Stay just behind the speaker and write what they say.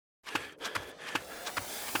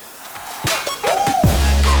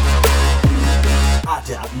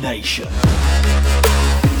Nation.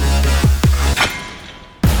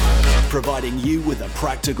 Providing you with the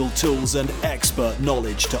practical tools and expert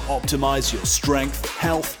knowledge to optimize your strength,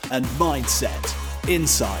 health, and mindset,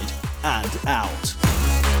 inside and out.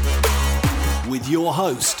 With your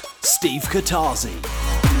host, Steve Katarzy.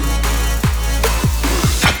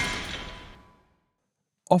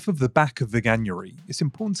 Off of the back of Veganuary, it's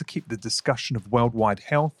important to keep the discussion of worldwide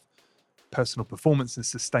health, personal performance, and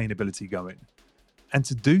sustainability going. And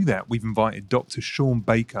to do that, we've invited Dr. Shawn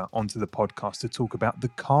Baker onto the podcast to talk about the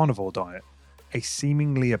carnivore diet, a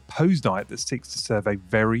seemingly opposed diet that seeks to serve a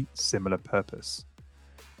very similar purpose.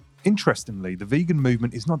 Interestingly, the vegan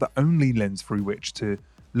movement is not the only lens through which to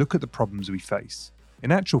look at the problems we face.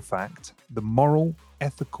 In actual fact, the moral,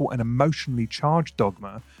 ethical, and emotionally charged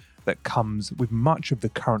dogma that comes with much of the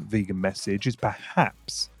current vegan message is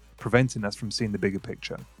perhaps preventing us from seeing the bigger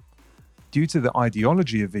picture. Due to the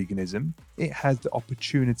ideology of veganism, it has the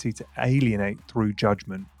opportunity to alienate through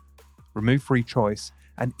judgment, remove free choice,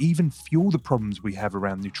 and even fuel the problems we have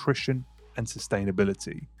around nutrition and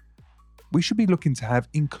sustainability. We should be looking to have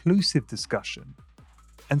inclusive discussion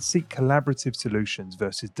and seek collaborative solutions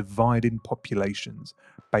versus dividing populations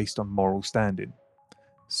based on moral standing.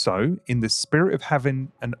 So, in the spirit of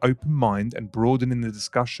having an open mind and broadening the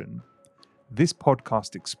discussion, this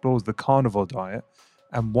podcast explores the carnivore diet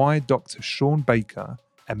and why Dr. Shawn Baker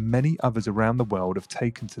and many others around the world have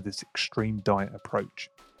taken to this extreme diet approach.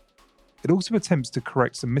 It also attempts to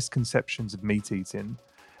correct some misconceptions of meat eating,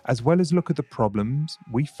 as well as look at the problems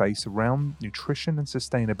we face around nutrition and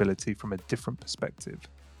sustainability from a different perspective.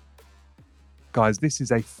 Guys, this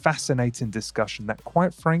is a fascinating discussion that,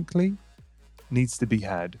 quite frankly, needs to be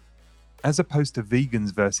had. As opposed to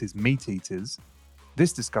vegans versus meat eaters,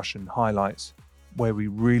 this discussion highlights where we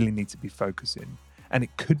really need to be focusing. And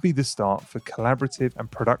it could be the start for collaborative and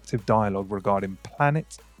productive dialogue regarding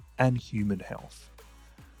planet and human health.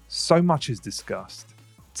 So much is discussed,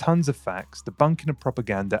 tons of facts, debunking of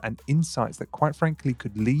propaganda, and insights that quite frankly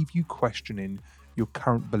could leave you questioning your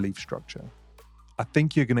current belief structure. I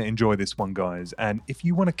think you're going to enjoy this one, guys, and if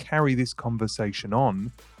you want to carry this conversation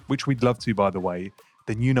on, which we'd love to, by the way,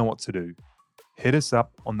 then you know what to do. Hit us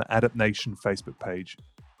up on the Adapt Nation Facebook page.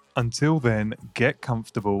 Until then, get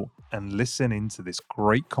comfortable and listen into this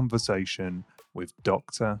great conversation with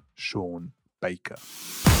Dr. Shawn Baker.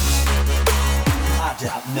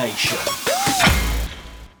 Adapt Nation.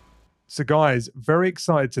 So guys, very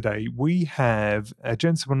excited today. We have a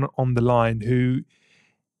gentleman on the line who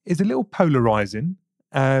is a little polarizing,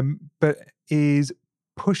 but is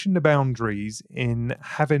pushing the boundaries in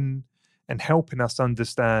having and helping us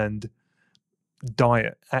understand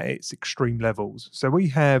diet at its extreme levels. So we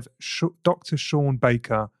have Dr. Shawn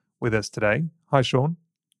Baker with us today. Hi, Shawn.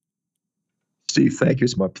 Steve, thank you.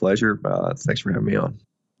 It's my pleasure. Thanks for having me on.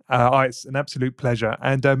 It's an absolute pleasure.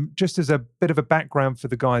 And just as a bit of a background for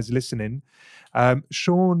the guys listening,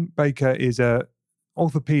 Shawn Baker is a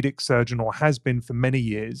orthopedic surgeon, or has been for many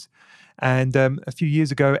years, and a few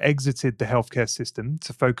years ago exited the healthcare system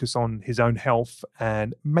to focus on his own health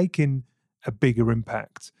and making a bigger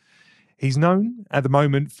impact. He's known at the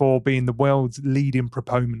moment for being the world's leading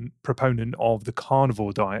proponent of the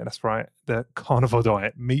carnivore diet. That's right, the carnivore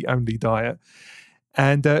diet, meat-only diet.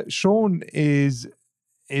 And Shawn is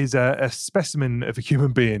a specimen of a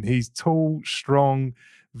human being. He's tall, strong,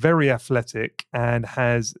 very athletic, and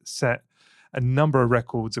has set a number of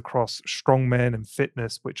records across strongmen and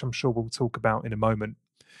fitness, which I'm sure we'll talk about in a moment.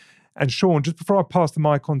 And Shawn, just before I pass the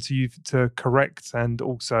mic on to you to correct and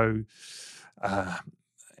also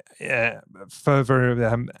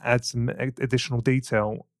further add some additional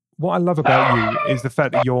detail, what I love about you is the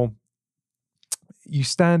fact that you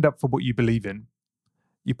stand up for what you believe in.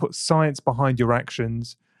 You put science behind your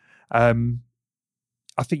actions. I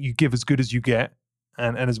think you give as good as you get,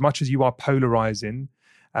 and as much as you are polarizing,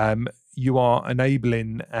 you are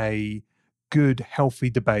enabling a good, healthy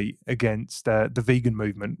debate against the vegan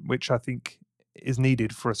movement, which I think is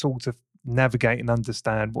needed for us all to navigate and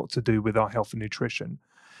understand what to do with our health and nutrition.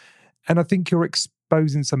 And I think you're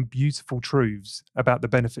exposing some beautiful truths about the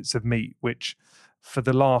benefits of meat, which for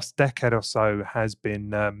the last decade or so has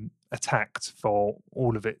been attacked for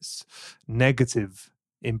all of its negative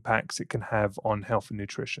impacts it can have on health and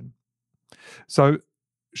nutrition. So,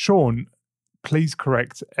 Shawn, please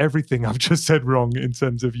correct everything I've just said wrong in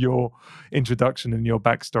terms of your introduction and your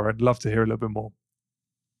backstory. I'd love to hear a little bit more.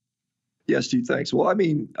 Yes, Steve, thanks. Well, I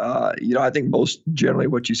mean, I think most generally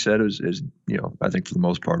what you said is, I think for the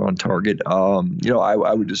most part on target. I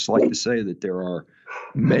would just like to say that there are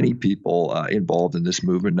many people involved in this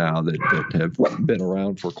movement now that have been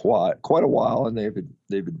around for quite a while, and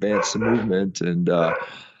they've advanced the movement. And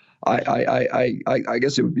I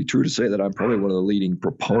guess it would be true to say that I'm probably one of the leading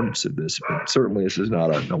proponents of this, but certainly this is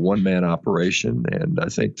not a one-man operation. And I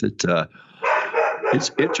think that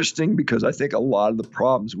it's interesting because I think a lot of the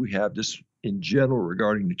problems we have just in general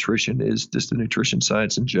regarding nutrition is just the nutrition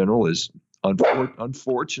science in general is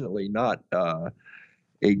unfortunately not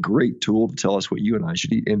a great tool to tell us what you and I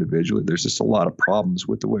should eat individually. There's just a lot of problems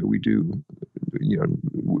with the way we do,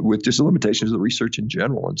 with just the limitations of the research in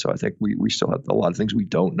general. And so I think we still have a lot of things we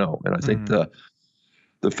don't know. And I think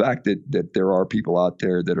the fact that there are people out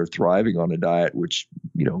there that are thriving on a diet, which,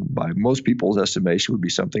 by most people's estimation would be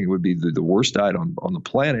something that would be the worst diet on the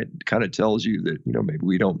planet, kind of tells you that, maybe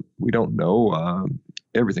we don't know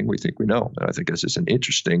everything we think we know. And I think that's just an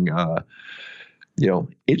interesting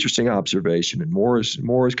observation, and more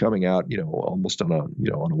is coming out, almost on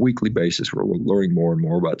a weekly basis, where we're learning more and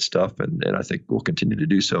more about stuff. And I think we'll continue to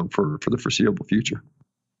do so for the foreseeable future.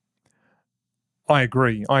 I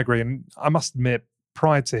agree. And I must admit,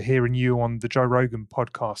 prior to hearing you on the Joe Rogan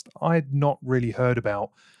podcast, I had not really heard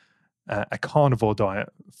about a carnivore diet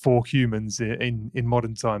for humans in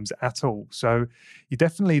modern times at all. So you're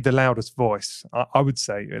definitely the loudest voice, I would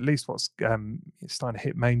say, at least what's starting to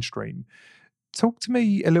hit mainstream. Talk to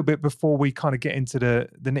me a little bit before we kind of get into the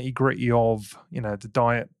nitty gritty of, the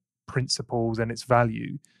diet principles and its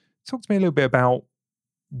value. Talk to me a little bit about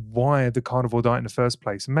why the carnivore diet in the first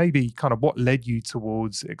place, and maybe kind of what led you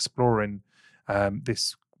towards exploring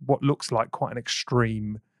this, what looks like quite an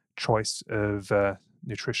extreme choice of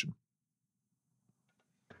nutrition.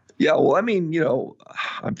 Yeah, well, I mean,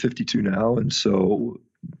 I'm 52 now, and so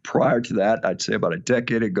prior to that, I'd say about a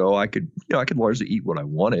decade ago, I could largely eat what I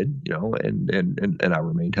wanted, and I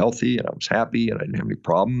remained healthy, and I was happy, and I didn't have any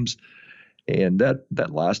problems. And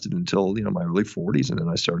that lasted until, my early 40s. And then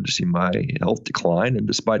I started to see my health decline. And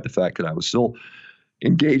despite the fact that I was still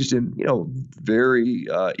engaged in, very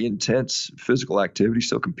intense physical activity,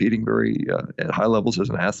 still competing very at high levels as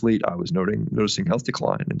an athlete, I was noticing health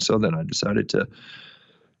decline. And so then I decided to,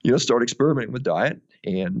 start experimenting with diet.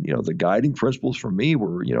 And, the guiding principles for me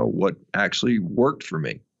were, what actually worked for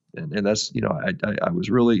me. And that's, I was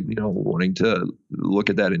really, wanting to look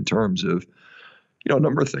at that in terms of, a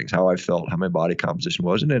number of things, how I felt, how my body composition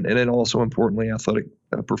was, and then also importantly, athletic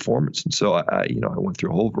performance. And so I went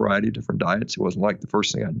through a whole variety of different diets. It wasn't like the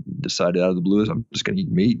first thing I decided out of the blue is I'm just going to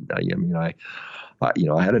eat meat. I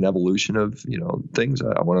had an evolution of, things.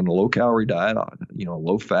 I went on a low calorie diet,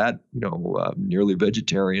 low fat, nearly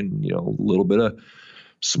vegetarian, a little bit of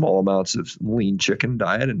small amounts of lean chicken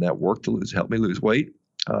diet. And that worked to help me lose weight.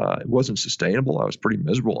 It wasn't sustainable. I was pretty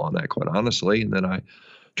miserable on that, quite honestly. And then I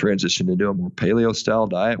transitioned into a more paleo style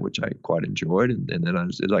diet, which I quite enjoyed. And then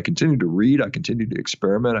as I continued to read, I continued to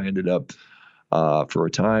experiment. I ended up for a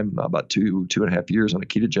time, about 2.5 years on a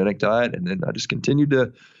ketogenic diet. And then I just continued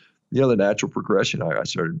to, the natural progression. I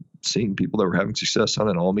started seeing people that were having success on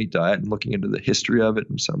an all meat diet and looking into the history of it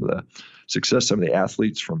and some of the success some of the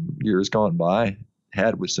athletes from years gone by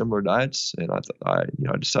had with similar diets. And I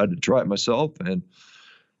decided to try it myself, and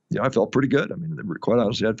I felt pretty good. I mean, quite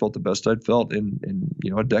honestly, I felt the best I'd felt in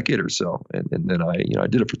a decade or so. And then I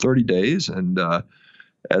did it for 30 days, and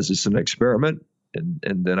as just an experiment. And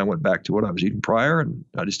then I went back to what I was eating prior, and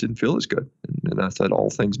I just didn't feel as good. And I thought, all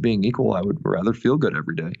things being equal, I would rather feel good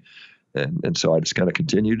every day. And so I just kind of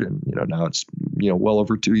continued, and now it's well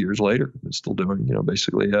over 2 years later, I'm still doing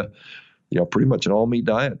basically pretty much an all meat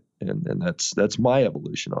diet. And that's my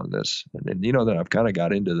evolution on this. And then, then I've kind of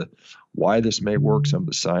got into why this may work, some of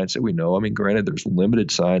the science that we know. I mean, granted, there's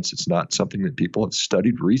limited science. It's not something that people have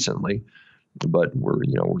studied recently, but we're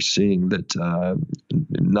seeing that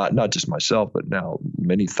not just myself, but now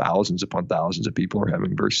many thousands upon thousands of people are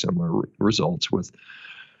having very similar results with,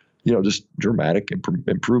 just dramatic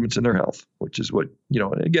improvements in their health, which is what,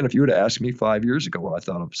 again, if you were to ask me 5 years ago what I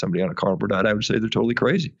thought of somebody on a carnivore diet, I would say they're totally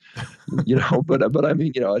crazy, but I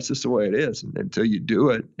mean, it's just the way it is. And until you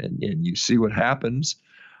do it and you see what happens,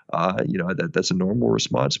 that's a normal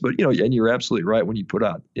response. But, and you're absolutely right. When you put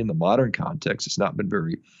out in the modern context, it's not been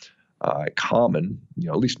very common,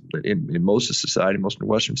 at least in most of society, most in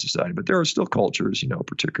Western society, but there are still cultures,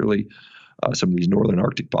 particularly some of these northern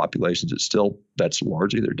Arctic populations, that's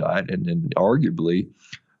largely their diet. And arguably,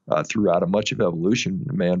 throughout much of evolution,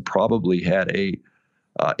 man probably had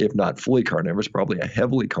if not fully carnivorous, probably a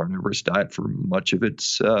heavily carnivorous diet for much of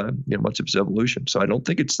its evolution. So I don't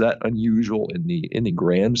think it's that unusual in the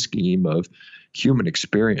grand scheme of human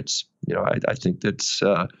experience. I think that's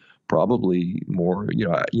probably more.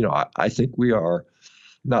 I think we are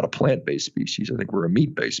not a plant-based species. I think we're a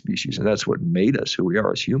meat-based species, and that's what made us who we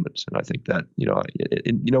are as humans. And I think that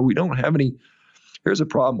we don't have any here's a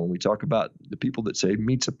problem when we talk about the people that say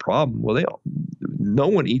meat's a problem. Well, no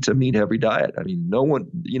one eats a meat heavy diet. I mean, no one,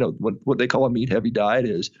 what they call a meat heavy diet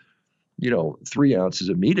is, 3 ounces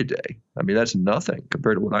of meat a day. I mean, that's nothing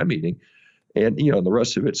compared to what I'm eating. And, the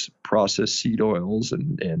rest of it's processed seed oils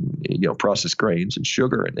and processed grains and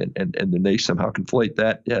sugar. And then they somehow conflate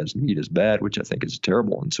that as meat is bad, which I think is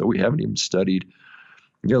terrible. And so we haven't even studied,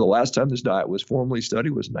 the last time this diet was formally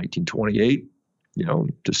studied was 1928,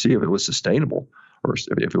 to see if it was sustainable or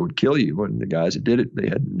if it would kill you. And the guys that did it, they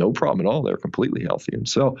had no problem at all. They're completely healthy. And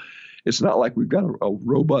so it's not like we've got a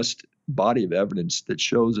robust body of evidence that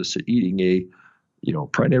shows us that eating a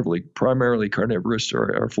primarily carnivorous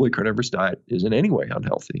or fully carnivorous diet is in any way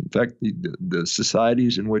unhealthy. In fact, the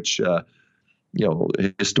societies in which,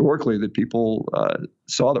 historically that people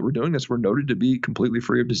saw that we're doing this were noted to be completely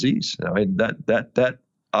free of disease. I mean, that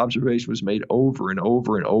observation was made over and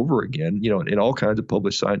over and over again, in all kinds of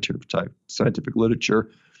published scientific literature,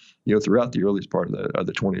 throughout the earliest part of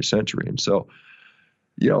the 20th century. And so,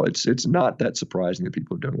 it's not that surprising that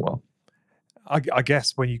people are doing well. I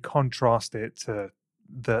guess when you contrast it to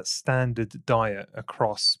the standard diet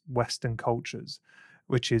across Western cultures,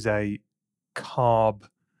 which is a carb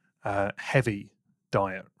heavy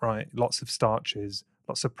diet, right? Lots of starches,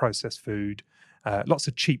 lots of processed food, lots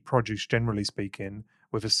of cheap produce, generally speaking,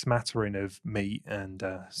 with a smattering of meat and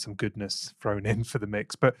some goodness thrown in for the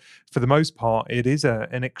mix. But for the most part, it is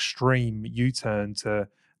an extreme U-turn to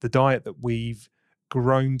the diet that we've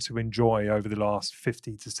grown to enjoy over the last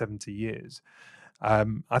 50 to 70 years.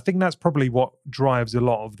 I think that's probably what drives a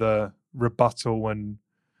lot of the rebuttal and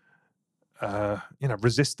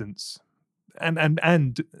resistance,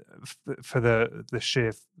 and for the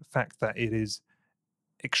sheer fact that it is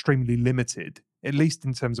extremely limited, at least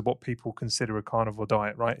in terms of what people consider a carnivore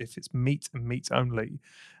diet. Right? If it's meat and meat only,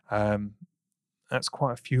 that's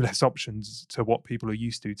quite a few less options to what people are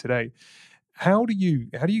used to today. How do you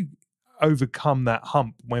overcome that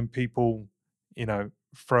hump when people,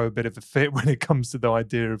 throw a bit of a fit when it comes to the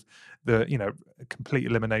idea of the, complete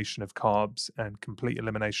elimination of carbs and complete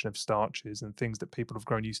elimination of starches and things that people have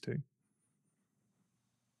grown used to?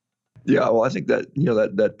 Yeah, well, I think that,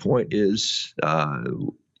 that point is,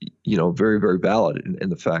 very, very valid in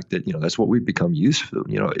the fact that, that's what we've become used to.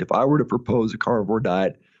 If I were to propose a carnivore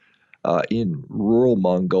diet in rural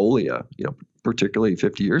Mongolia, particularly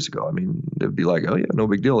 50 years ago, I mean, they'd be like, oh yeah, no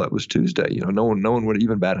big deal. That was Tuesday. No one would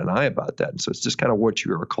even bat an eye about that. And so it's just kind of what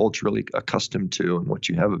you are culturally accustomed to and what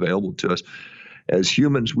you have available to us. As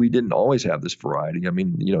humans, we didn't always have this variety. I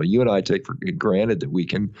mean, you and I take for granted that we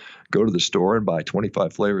can go to the store and buy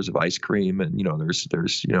 25 flavors of ice cream, and there's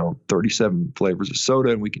 37 flavors of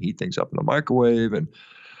soda, and we can heat things up in the microwave, and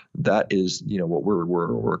that is what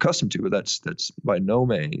we're accustomed to. But that's by no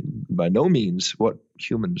means what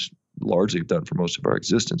humans largely have done for most of our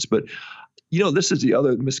existence. But this is the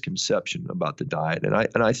other misconception about the diet,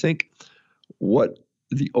 and I think what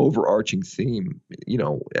the overarching theme,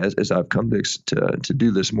 as I've come to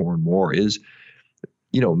do this more and more, is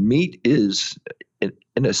meat is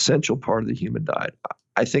an essential part of the human diet.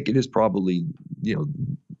 I think it is probably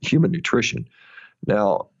human nutrition.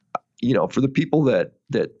 Now, for the people that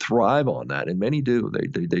thrive on that, and many do,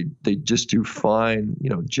 they just do fine,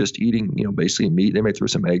 just eating, basically meat. They may throw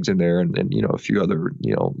some eggs in there and a few other,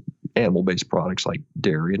 animal-based products like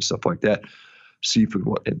dairy and stuff like that, seafood,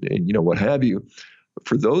 and what have you.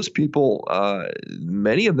 For those people,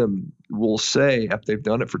 many of them will say after they've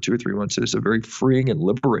done it for 2 or 3 months, it's a very freeing and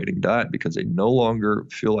liberating diet because they no longer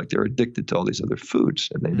feel like they're addicted to all these other foods,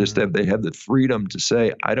 and they have the freedom to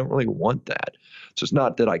say, I don't really want that. So it's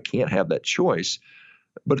not that I can't have that choice,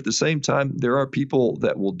 but at the same time, there are people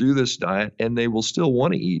that will do this diet and they will still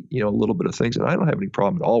want to eat, a little bit of things, and I don't have any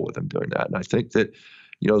problem at all with them doing that. And I think that,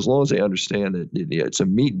 as long as they understand that it's a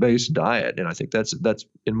meat-based diet, and I think that's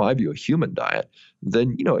in my view a human diet,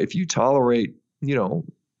 then if you tolerate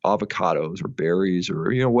avocados or berries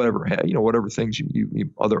or whatever things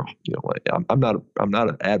you other I'm not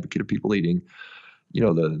an advocate of people eating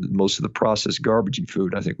the most of the processed garbagey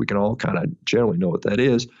food. I think we can all kind of generally know what that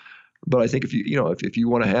is, but I think if you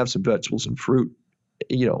want to have some vegetables and fruit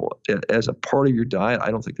as a part of your diet, I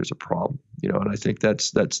don't think there's a problem, and I think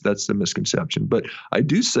that's the misconception. But I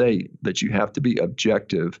do say that you have to be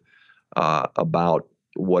objective about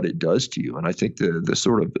what it does to you. And I think the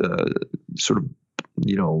sort of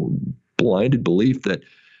blinded belief that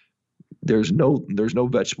there's no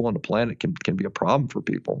vegetable on the planet can be a problem for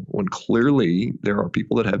people, when clearly there are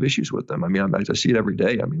people that have issues with them. I mean, I see it every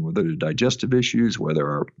day. I mean, whether they're digestive issues, whether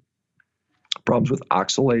are problems with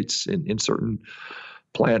oxalates in certain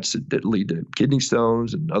plants that lead to kidney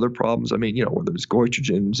stones and other problems. I mean, whether it's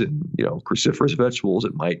goitrogens and, cruciferous vegetables,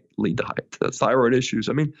 it might lead to thyroid issues.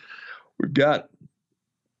 I mean, we've got,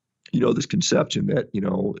 this conception that,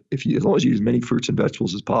 as long as you use as many fruits and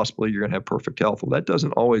vegetables as possible, you're going to have perfect health. Well, that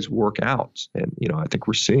doesn't always work out. And, I think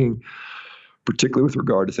we're seeing, particularly with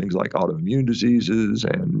regard to things like autoimmune diseases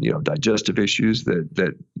and, digestive issues,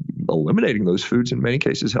 that eliminating those foods in many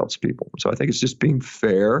cases helps people. So I think it's just being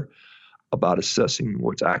fair about assessing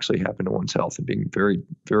what's actually happened to one's health and being very,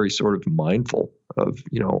 very sort of mindful of,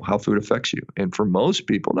 how food affects you. And for most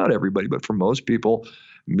people, not everybody, but for most people,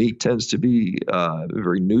 meat tends to be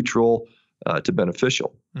very neutral to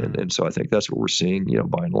beneficial. And so I think that's what we're seeing,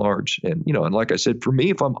 by and large. And, and like I said, for me,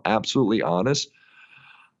 if I'm absolutely honest,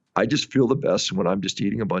 I just feel the best when I'm just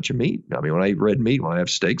eating a bunch of meat. I mean, when I eat red meat, when I have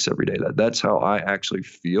steaks every day, that's how I actually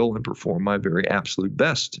feel and perform my very absolute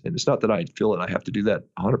best. And it's not that I feel that I have to do that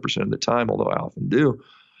 100% of the time, although I often do.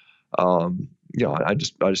 I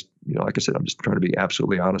just, like I said, I'm just trying to be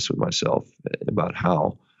absolutely honest with myself about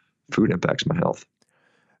how food impacts my health.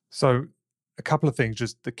 So a couple of things,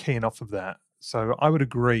 just the keying off of that. So I would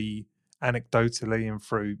agree anecdotally and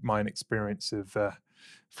through my own experience of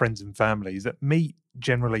friends and families that meat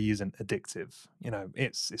generally isn't addictive.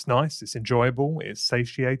 It's nice, it's enjoyable, it's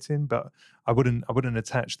satiating, but I wouldn't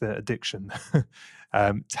attach the addiction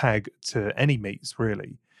tag to any meats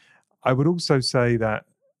really. I would also say that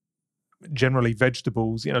generally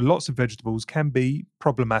vegetables, lots of vegetables can be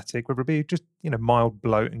problematic, whether it be just, mild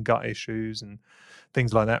bloat and gut issues and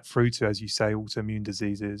things like that, through to, as you say, autoimmune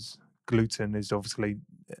diseases. Gluten is obviously,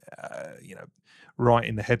 right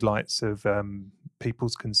in the headlights of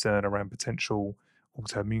people's concern around potential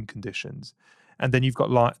autoimmune conditions. And then you've got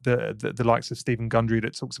like the likes of Stephen Gundry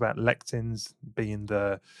that talks about lectins being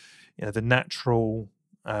the natural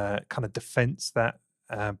kind of defense that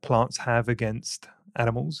plants have against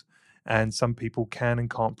animals. And some people can and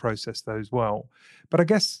can't process those well. But I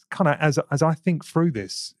guess kind of as I think through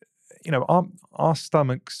this, our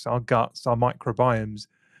stomachs, our guts, our microbiomes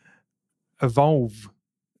evolve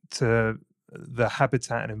to the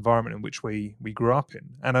habitat and environment in which we grew up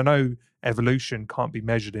in. And I know evolution can't be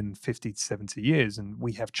measured in 50 to 70 years, and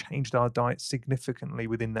we have changed our diet significantly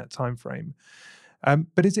within that time frame.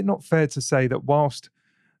 But is it not fair to say that whilst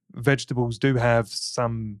vegetables do have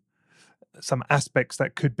some aspects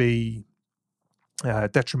that could be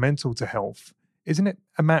detrimental to health, isn't it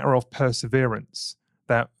a matter of perseverance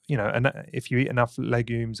that, and if you eat enough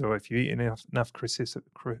legumes or if you eat enough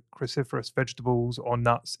cruciferous vegetables or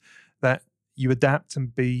nuts, that you adapt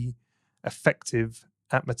and be effective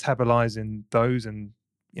at metabolizing those and,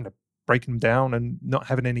 breaking them down and not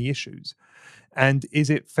having any issues? And is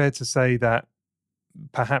it fair to say that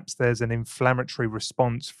perhaps there's an inflammatory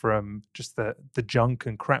response from just the junk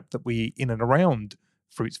and crap that we eat in and around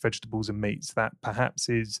fruits, vegetables, and meats that perhaps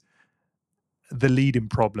is the leading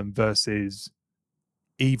problem versus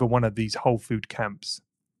either one of these whole food camps?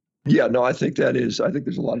 Yeah, no, I think there's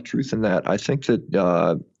a lot of truth in that. I think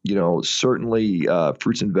that, certainly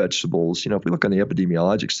fruits and vegetables, if we look on the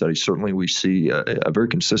epidemiologic studies, certainly we see a very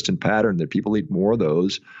consistent pattern that people eat more of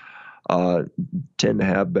those tend to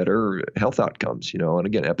have better health outcomes, and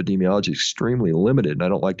again, epidemiology is extremely limited, and I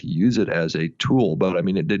don't like to use it as a tool, but I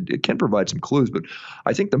mean, it can provide some clues. But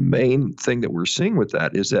I think the main thing that we're seeing with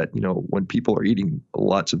that is that, when people are eating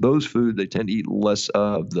lots of those foods, they tend to eat less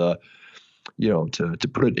of the, to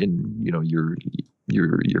put it in, your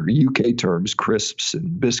UK terms, crisps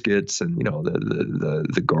and biscuits and,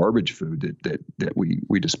 the garbage food that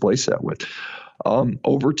we displace that with.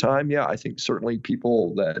 Over time, yeah, I think certainly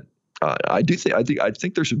people that I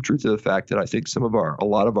think there's some truth to the fact that I think a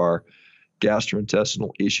lot of our gastrointestinal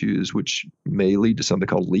issues, which may lead to something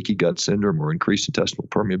called leaky gut syndrome or increased intestinal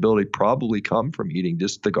permeability, probably come from eating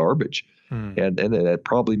just the garbage. And that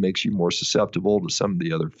probably makes you more susceptible to some of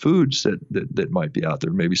the other foods that might be out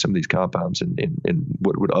there. Maybe some of these compounds in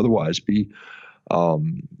what would otherwise be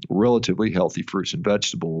relatively healthy fruits and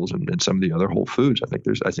vegetables and some of the other whole foods. I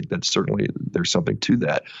think that's certainly, there's something to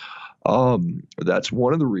that. That's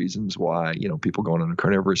one of the reasons why, people going on a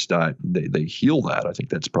carnivorous diet, they heal that. I think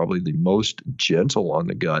that's probably the most gentle on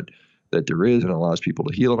the gut that there is and allows people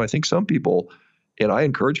to heal. And I think some people, and I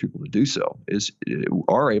encourage people to do so,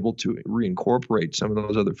 are able to reincorporate some of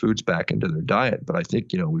those other foods back into their diet. But I think,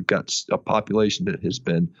 we've got a population that has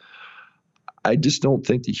been, I just don't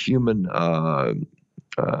think the human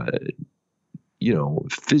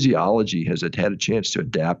physiology has had a chance to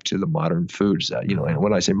adapt to the modern foods. And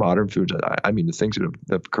when I say modern foods, I mean the things that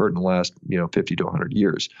have occurred in the last, 50 to 100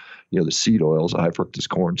 years. The seed oils, the high fructose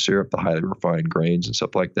corn syrup, the highly refined grains and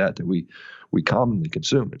stuff like that we commonly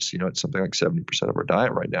consume. It's, it's something like 70% of our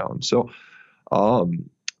diet right now. And so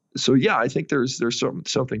yeah, I think there's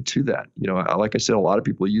something to that. Like I said, a lot of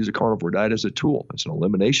people use a carnivore diet as a tool. It's an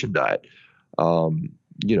elimination diet. But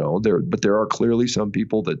there are clearly some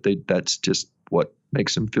people that's just what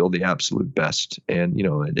makes them feel the absolute best. And,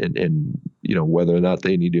 whether or not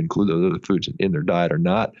they need to include those other foods in their diet or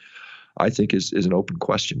not, I think is an open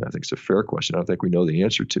question. I think it's a fair question. I don't think we know the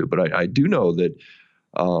answer to, but I do know that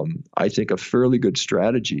I think a fairly good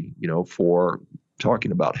strategy, for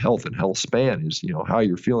talking about health and health span is, how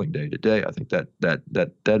you're feeling day to day. I think that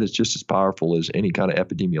is just as powerful as any kind of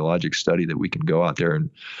epidemiologic study that we can go out there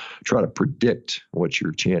and try to predict what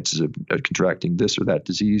your chances of contracting this or that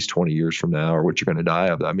disease 20 years from now, or what you're going to die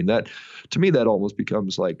of. I mean, that to me, that almost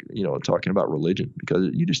becomes like, talking about religion, because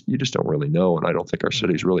you just don't really know. And I don't think our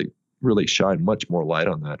studies really shine much more light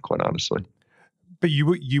on that, quite honestly. But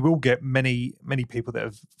you will get many people that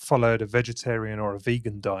have followed a vegetarian or a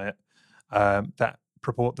vegan diet that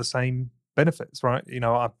purport the same benefits, right?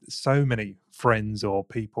 So many friends or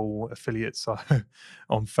people, affiliates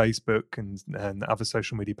on Facebook and other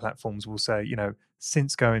social media platforms will say,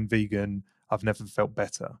 since going vegan, I've never felt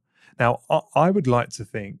better. Now, I would like to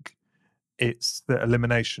think it's the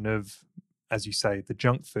elimination of, as you say, the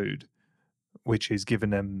junk food, which is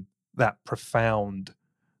giving them that profound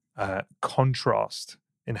contrast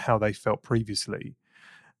in how they felt previously.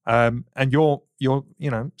 And you're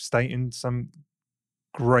stating some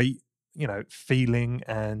great, feeling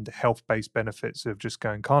and health-based benefits of just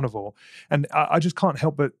going carnivore. And I just can't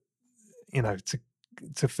help but,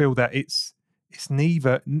 to feel that it's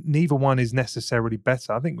neither one is necessarily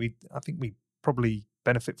better. I think we probably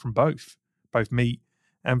benefit from both meat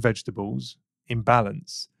and vegetables in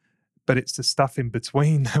balance. But it's the stuff in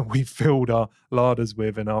between that we've filled our larders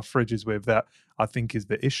with and our fridges with that I think is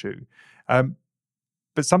the issue.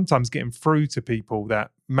 But sometimes getting through to people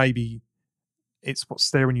that maybe it's what's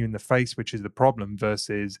staring you in the face, which is the problem,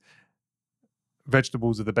 versus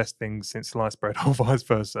vegetables are the best things since sliced bread, or vice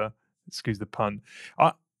versa. Excuse the pun.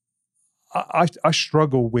 I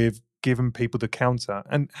struggle with giving people the counter.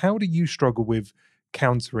 And how do you struggle with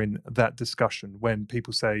countering that discussion when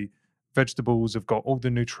people say vegetables have got all the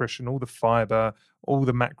nutrition, all the fiber, all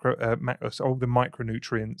the all the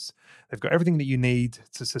micronutrients. They've got everything that you need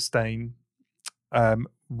to sustain.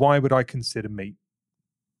 Why would I consider meat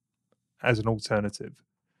as an alternative?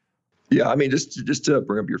 Yeah, I mean, just to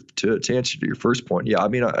bring up to answer to your first point. Yeah, I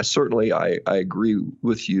mean, I certainly agree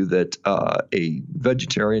with you that a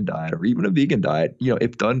vegetarian diet or even a vegan diet,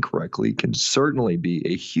 if done correctly, can certainly be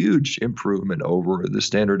a huge improvement over the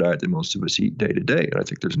standard diet that most of us eat day to day. And I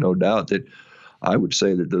think there's no doubt that I would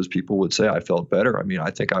say that those people would say I felt better. I mean,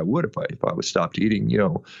 I think I would if I was stopped eating,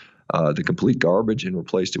 the complete garbage and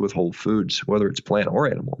replaced it with whole foods, whether it's plant or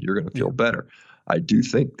animal. You're going to feel better. I do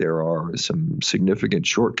think there are some significant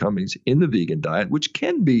shortcomings in the vegan diet, which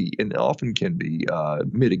can be and often can be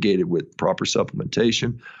mitigated with proper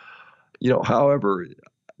supplementation. However,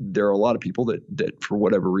 there are a lot of people that for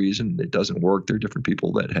whatever reason it doesn't work. There are different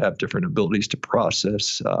people that have different abilities to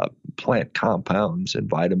process plant compounds and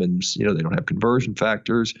vitamins. They don't have conversion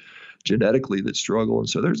factors genetically that struggle, and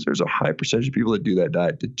so there's a high percentage of people that do that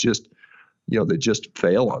diet that just they just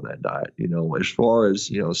fail on that diet. As far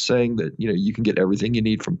as, saying that, you can get everything you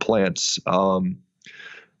need from plants. I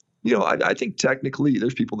think technically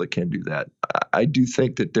there's people that can do that. I do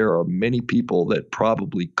think that there are many people that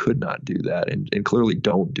probably could not do that and clearly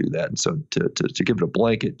don't do that. And so to give it a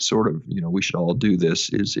blanket sort of, we should all do this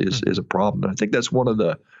is a problem. And I think that's one of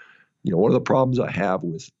the problems I have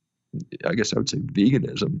with, I guess I would say,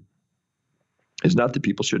 veganism. Is not that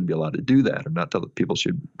people shouldn't be allowed to do that, or not that people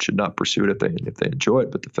should not pursue it if they enjoy it,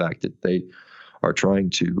 but the fact that they are trying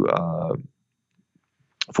to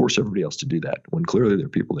force everybody else to do that, when clearly there are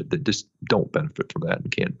people that just don't benefit from that and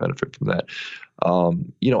can't benefit from that.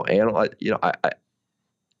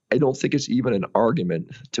 I don't think it's even an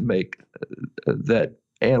argument to make that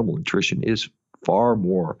animal nutrition is far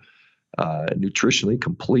more nutritionally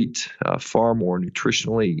complete, far more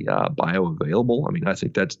nutritionally bioavailable. I mean, I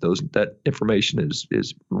think that information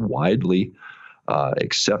is widely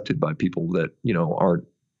accepted by people that aren't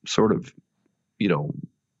sort of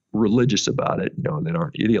religious about it, that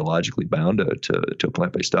aren't ideologically bound to a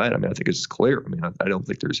plant-based diet. I mean, I think it's clear. I mean, I don't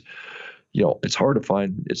think there's it's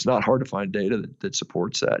not hard to find data that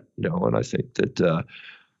supports that. And I think that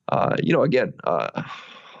again,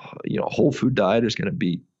 whole food diet is going to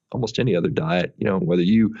be almost any other diet. Whether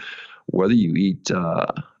you eat,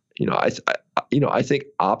 I think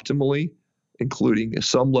optimally including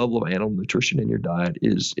some level of animal nutrition in your diet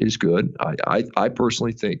is good. I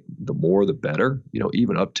personally think the more the better.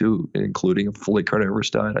 Even up to and including a fully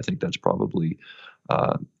carnivorous diet. I think that's probably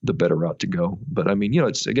the better route to go. But I mean,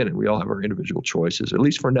 it's again, we all have our individual choices, at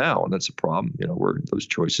least for now, and that's a problem. Where those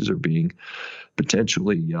choices are being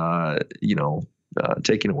potentially,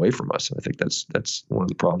 taken away from us. And I think that's one of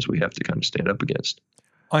the problems we have to kind of stand up against.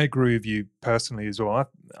 I agree with you personally as well.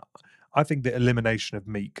 I think the elimination of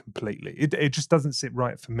meat completely, it just doesn't sit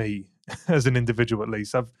right for me as an individual. At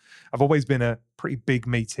least I've always been a pretty big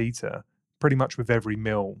meat eater. Pretty much with every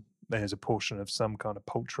meal, there's a portion of some kind of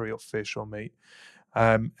poultry or fish or meat.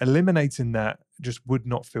 Eliminating that just would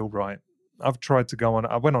not feel right. I've tried to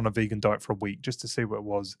I went on a vegan diet for a week just to see what it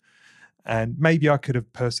was. And maybe I could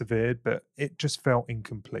have persevered, but it just felt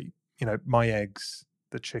incomplete. My eggs,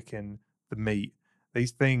 the chicken, the meat,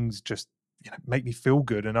 these things just make me feel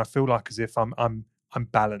good, and I feel like as if I'm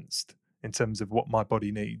balanced in terms of what my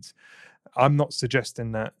body needs. I'm not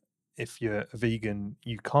suggesting that if you're a vegan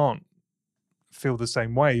you can't feel the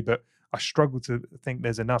same way, but I struggle to think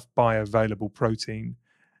there's enough bioavailable protein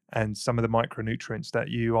and some of the micronutrients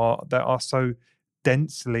that are so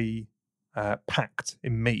densely packed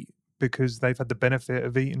in meat, because they've had the benefit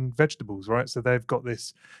of eating vegetables, right? So they've got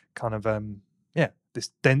this kind of this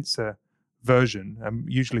denser version,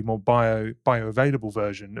 and usually more bioavailable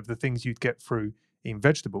version of the things you'd get through eating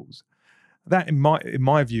vegetables. That, in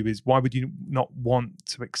my view, is why would you not want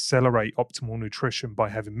to accelerate optimal nutrition by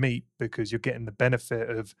having meat, because you're getting the benefit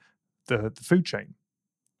of the food chain.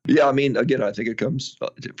 Yeah, I mean, again, I think it comes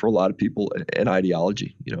for a lot of people an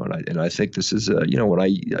ideology, and I think this is, when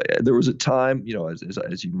there was a time,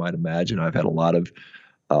 as you might imagine, I've had a lot of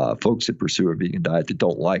folks that pursue a vegan diet that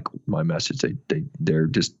don't like my message. They're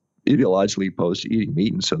just ideologically opposed to eating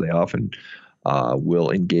meat, and so they often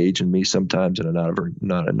will engage in me sometimes in not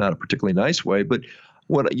a particularly nice way. But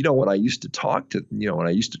when I used to talk to, when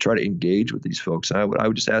I used to try to engage with these folks, I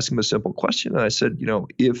would just ask them a simple question, and I said,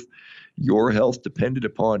 if your health depended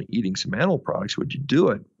upon eating some animal products, would you do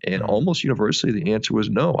it? And almost universally, the answer was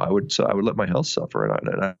no. I would let my health suffer,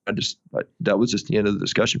 and that was just the end of the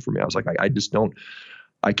discussion for me. I was like,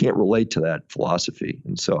 I can't relate to that philosophy.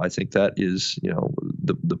 And so I think that is,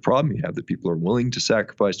 the problem you have, that people are willing to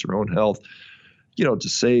sacrifice their own health, to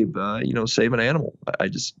save an animal.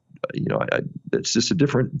 It's just a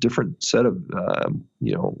different set of,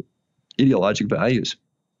 ideologic values.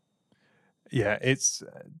 Yeah, it's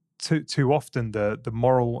too often the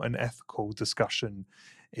moral and ethical discussion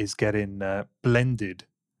is getting blended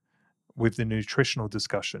with the nutritional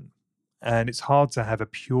discussion. And it's hard to have a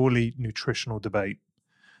purely nutritional debate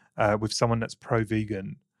with someone that's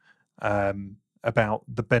pro-vegan about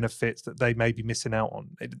the benefits that they may be missing out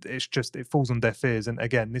on. It falls on deaf ears. And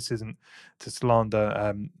again, this isn't to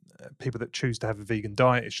slander people that choose to have a vegan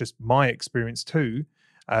diet. It's just my experience too,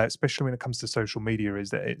 especially when it comes to social media,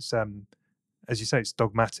 is that it's, as you say, it's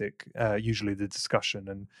dogmatic, usually the discussion.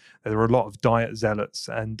 And there are a lot of diet zealots.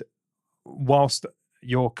 And whilst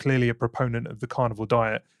you're clearly a proponent of the carnivore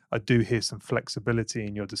diet, I do hear some flexibility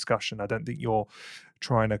in your discussion. I don't think you're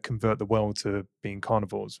trying to convert the world to being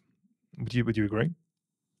carnivores. Would you agree?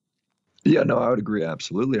 Yeah, no, I would agree.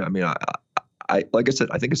 Absolutely. I mean, I like I said,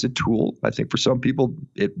 I think it's a tool. I think for some people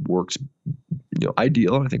it works,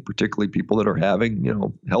 ideal. I think particularly people that are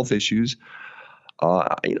having, health issues.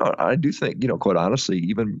 I do think, quite honestly,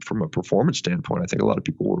 even from a performance standpoint, I think a lot of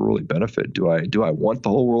people will really benefit. Do I want the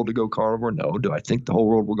whole world to go carnivore? No. Do I think the whole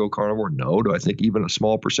world will go carnivore? No. Do I think even a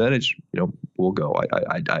small percentage, will go?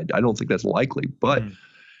 I don't think that's likely, but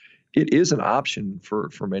it is an option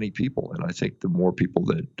for many people. And I think the more people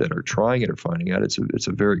that are trying it are finding out it's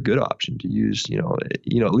a very good option to use,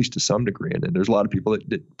 at least to some degree. And then there's a lot of people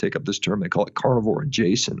that take up this term, they call it carnivore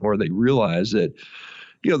adjacent, or they realize that,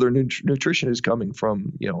 their nutrition is coming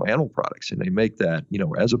from, animal products, and they make that,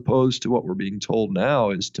 as opposed to what we're being told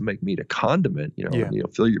now is to make meat a condiment,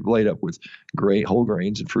 fill your plate up with whole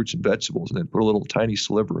grains and fruits and vegetables, and then put a little tiny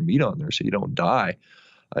sliver of meat on there so you don't die.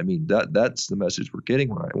 I mean, that's the message we're getting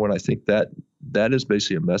when I think that is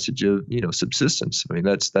basically a message of, subsistence. I mean,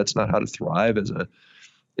 that's not how to thrive as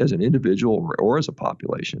an individual or as a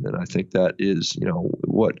population. And I think that is,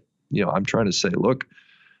 what, I'm trying to say, look,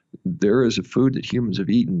 there is a food that humans have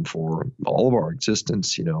eaten for all of our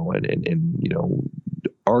existence, and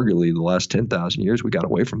arguably the last 10,000 years, we got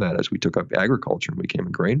away from that as we took up agriculture and became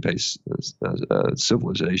a grain-based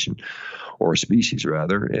civilization, or a species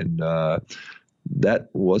rather. And that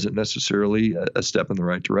wasn't necessarily a step in the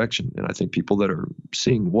right direction. And I think people that are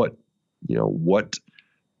seeing what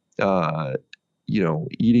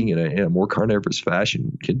eating in a more carnivorous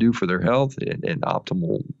fashion can do for their health and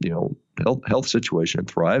optimal, health situation and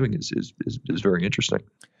thriving is very interesting.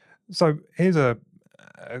 So here's an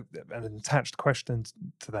attached question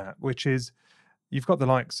to that, which is, you've got the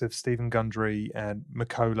likes of Stephen Gundry and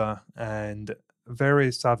McCullough and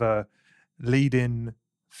various other leading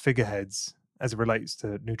figureheads as it relates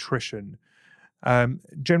to nutrition.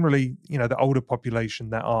 Generally, the older population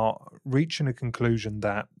that are reaching a conclusion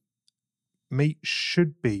that meat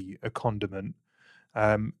should be a condiment.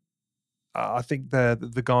 I think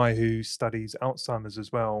the guy who studies Alzheimer's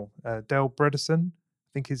as well, Dale Bredesen,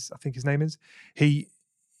 I think his name is.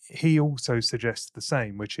 He also suggests the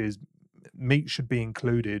same, which is meat should be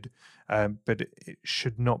included, but it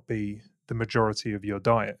should not be the majority of your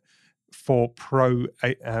diet for pro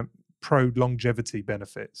longevity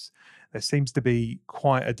benefits. There seems to be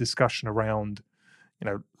quite a discussion around,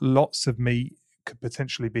 lots of meat could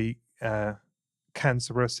potentially be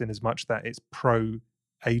cancerous in as much that it's pro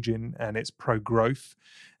aging and it's pro growth,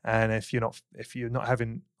 and if you're not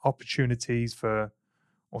having opportunities for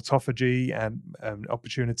autophagy and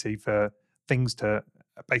opportunity for things to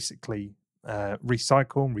basically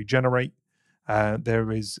recycle and regenerate,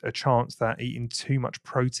 there is a chance that eating too much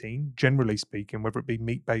protein, generally speaking, whether it be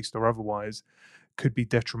meat-based or otherwise, could be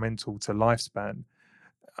detrimental to lifespan.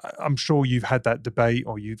 I'm sure you've had that debate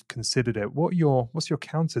or you've considered it. What's your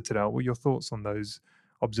counter to that? What are your thoughts on those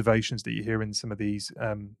observations that you hear in some of these,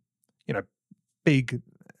 big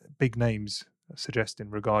names suggesting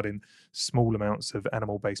regarding small amounts of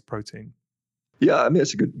animal-based protein? Yeah, I mean,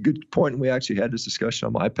 it's a good point. And we actually had this discussion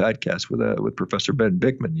on my podcast with Professor Ben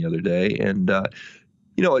Bickman the other day. And,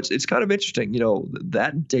 it's kind of interesting,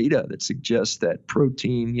 that data that suggests that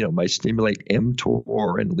protein, might stimulate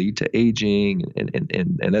mTOR and lead to aging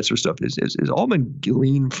and that sort of stuff is all been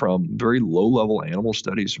gleaned from very low-level animal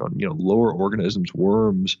studies from, lower organisms,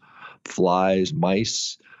 worms, flies,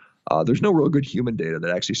 mice. There's no real good human data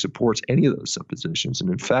that actually supports any of those suppositions. And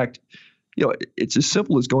in fact, it's as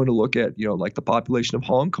simple as going to look at, like the population of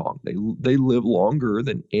Hong Kong. They live longer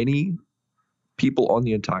than any people on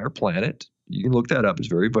the entire planet. You can look that up. It's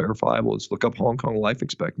very verifiable. Let's look up Hong Kong life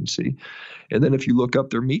expectancy. And then if you look up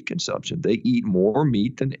their meat consumption, they eat more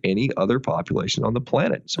meat than any other population on the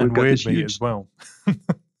planet. So and we've got weird this meat huge, as well.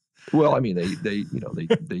 well, I mean, they eat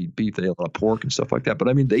beef, they eat a lot of pork and stuff like that. But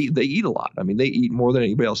I mean, they eat a lot. I mean, they eat more than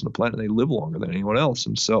anybody else on the planet. And they live longer than anyone else.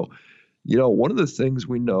 And so, one of the things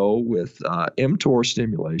we know with mTOR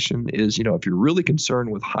stimulation is, if you're really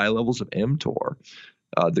concerned with high levels of mTOR,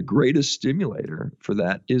 the greatest stimulator for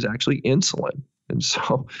that is actually insulin. And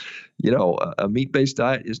so, a meat-based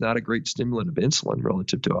diet is not a great stimulant of insulin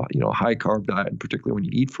relative to a high carb diet, and particularly when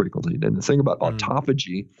you eat frequently. And the thing about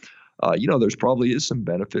autophagy, there's probably is some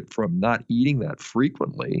benefit from not eating that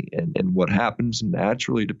frequently. And what happens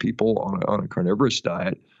naturally to people on a carnivorous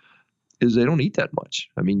diet is they don't eat that much.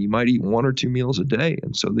 I mean, you might eat 1 or 2 meals a day.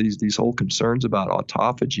 And so these whole concerns about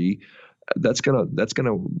autophagy, that's gonna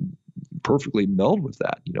perfectly meld with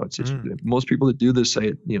that. It's most people that do this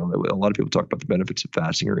say, a lot of people talk about the benefits of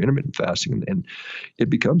fasting or intermittent fasting, and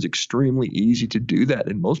it becomes extremely easy to do that.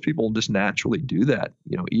 And most people just naturally do that,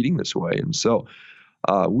 eating this way. And so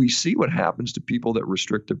we see what happens to people that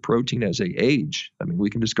restrict their protein as they age. I mean,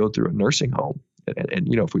 we can just go through a nursing home. And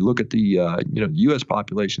if we look at the U.S.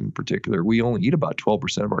 population in particular, we only eat about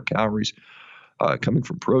 12% of our calories coming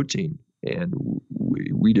from protein, and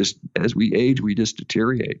we just, as we age, we just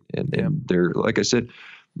deteriorate. And they're, like I said,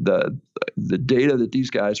 the data that these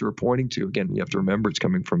guys are pointing to, again, you have to remember it's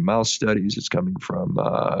coming from mouse studies, it's coming from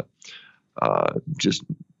just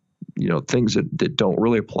things that don't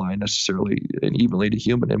really apply necessarily and evenly to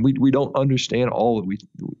human, and we don't understand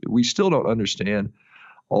we still don't understand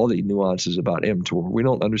all the nuances about mTOR. We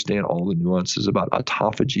don't understand all the nuances about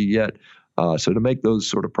autophagy yet. So to make those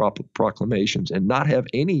sort of proclamations and not have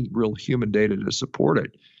any real human data to support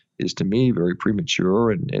it is, to me, very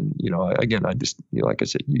premature. And again, I just, like I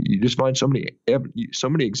said, you just find so many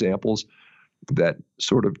examples that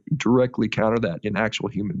sort of directly counter that in actual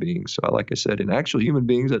human beings. So like I said, in actual human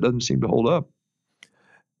beings, that doesn't seem to hold up.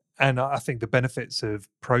 And I think the benefits of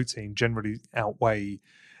protein generally outweigh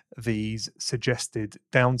these suggested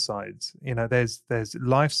downsides. There's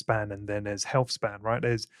lifespan and then there's health span, right?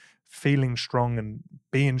 There's feeling strong and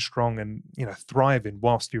being strong and thriving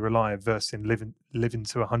whilst you're alive versus living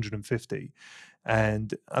to 150.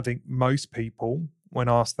 And I think most people, when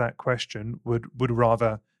asked that question, would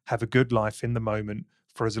rather have a good life in the moment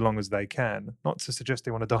for as long as they can. Not to suggest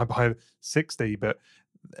they want to die by 60, but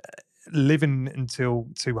living until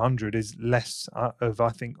 200 is less of, I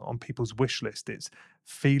think, on people's wish list. It's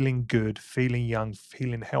feeling good, feeling young,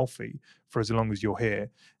 feeling healthy for as long as you're here.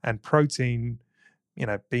 And protein,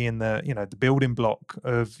 being the building block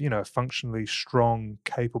of, a functionally strong,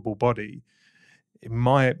 capable body. In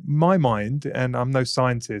my mind, and I'm no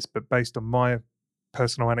scientist, but based on my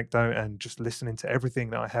personal anecdote and just listening to everything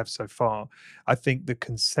that I have so far, I think the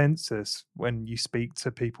consensus when you speak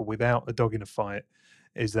to people without a dog in a fight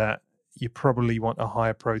is that you probably want a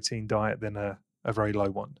higher protein diet than a very low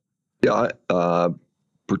one. Yeah,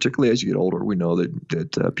 particularly as you get older, we know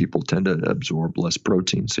that people tend to absorb less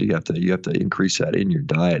protein, so you have to increase that in your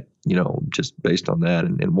diet. Just based on that,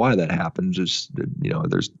 and why that happens is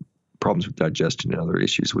there's problems with digestion and other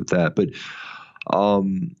issues with that. But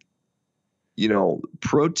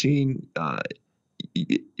protein,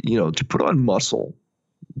 to put on muscle,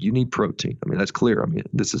 you need protein. I mean, that's clear. I mean,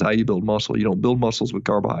 this is how you build muscle. You don't build muscles with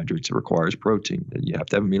carbohydrates. It requires protein. And you have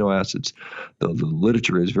to have amino acids. The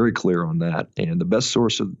literature is very clear on that. And the best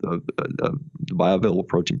source of bioavailable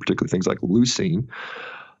protein, particularly things like leucine,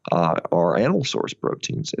 are animal source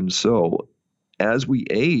proteins. And so as we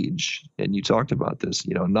age, and you talked about this,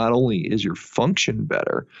 not only is your function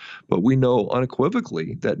better, but we know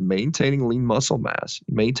unequivocally that maintaining lean muscle mass,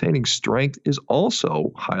 maintaining strength is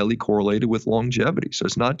also highly correlated with longevity. So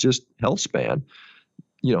it's not just health span.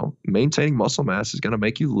 Maintaining muscle mass is going to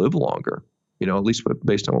make you live longer, at least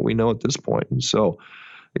based on what we know at this point. And so,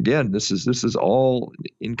 again, this is all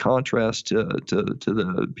in contrast to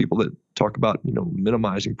the people that talk about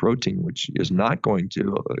minimizing protein, which is not going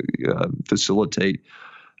to facilitate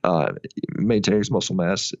maintaining as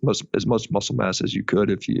much muscle mass as you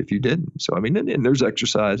could if you didn't. So I mean, and there's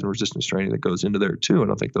exercise and resistance training that goes into there too,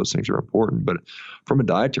 and I think those things are important. But from a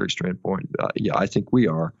dietary standpoint, I think we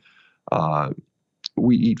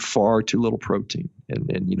eat far too little protein, and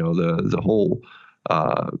the whole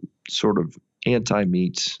sort of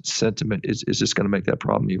anti-meat sentiment is just going to make that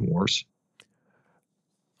problem even worse.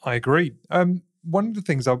 I agree. One of the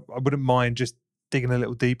things I wouldn't mind just digging a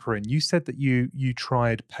little deeper in, you said that you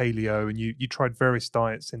tried paleo and you tried various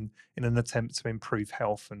diets in an attempt to improve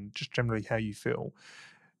health and just generally how you feel.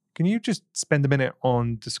 Can you just spend a minute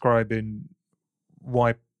on describing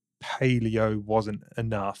why paleo wasn't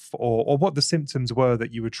enough, or what the symptoms were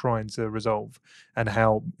that you were trying to resolve, and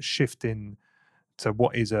how shifting to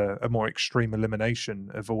what is a more extreme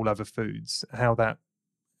elimination of all other foods, how that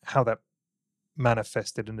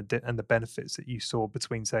manifested and the benefits that you saw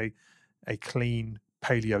between, say, a clean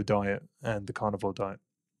paleo diet and the carnivore diet?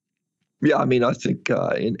 Yeah, I mean, I think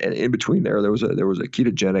in between there was a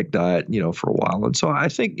ketogenic diet, for a while, and so I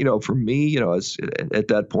think for me, at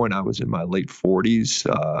that point I was in my late 40s,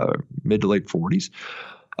 mid to late 40s.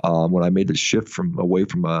 When I made the shift away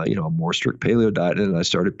from a more strict paleo diet, and I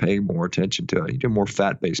started paying more attention to more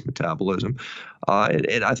fat-based metabolism,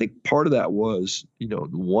 and I think part of that was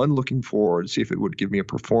one, looking forward to see if it would give me a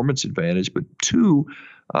performance advantage, but two,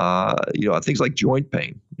 things like joint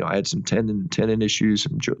pain. I had some tendon issues,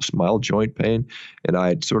 some mild joint pain, and I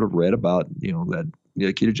had sort of read about that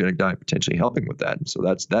ketogenic diet potentially helping with that, and so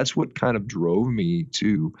that's what kind of drove me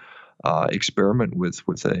to experiment with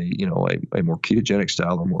a more ketogenic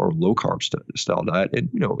style or more low carb style diet,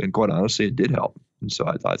 and quite honestly, it did help. And so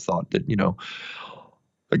I thought that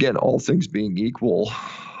again, all things being equal,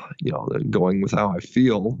 going with how I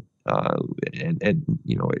feel, and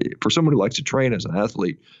for someone who likes to train as an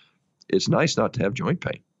athlete, it's nice not to have joint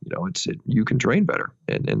pain. You can train better,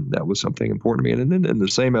 and that was something important to me. And then in the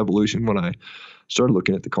same evolution, when I started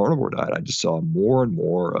looking at the carnivore diet, I just saw more and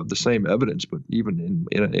more of the same evidence, but even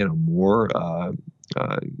in a more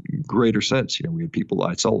greater sense.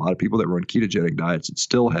 I saw a lot of people that were on ketogenic diets that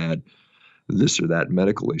still had this or that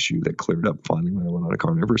medical issue that cleared up finally when I went on a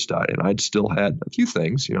carnivorous diet. And I'd still had a few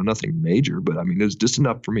things, nothing major, but I mean, it was just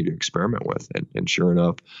enough for me to experiment with. And sure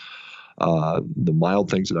enough, the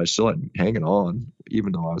mild things that I still had hanging on,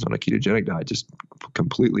 even though I was on a ketogenic diet, just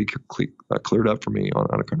completely cleared up for me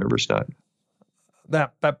on a carnivorous diet.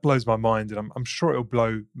 That blows my mind, and I'm sure it'll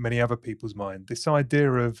blow many other people's mind. This idea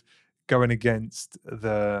of going against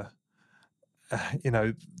the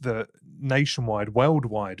nationwide,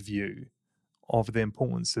 worldwide view of the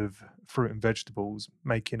importance of fruit and vegetables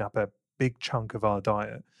making up a big chunk of our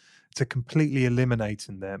diet, to completely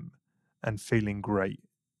eliminating them and feeling great.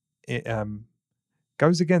 It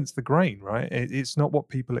goes against the grain, right? It's not what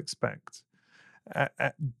people expect.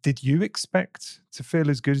 Did you expect to feel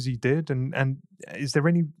as good as you did? And is there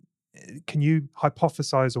can you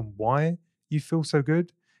hypothesize on why you feel so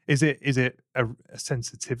good? Is it a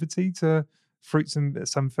sensitivity to fruits and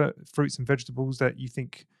vegetables that you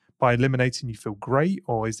think by eliminating you feel great,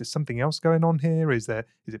 or is there something else going on here? Is it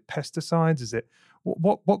pesticides? Is it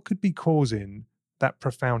what could be causing that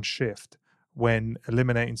profound shift when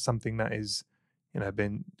eliminating something that is,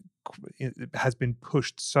 has been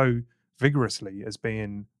pushed so vigorously as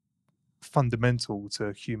being fundamental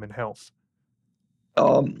to human health?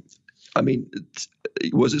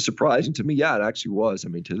 Was it surprising to me? Yeah, it actually was. I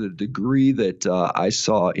mean, to the degree that I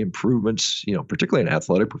saw improvements, particularly in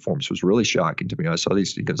athletic performance, was really shocking to me. I saw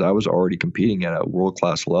these because I was already competing at a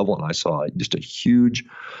world-class level, and I saw just a huge,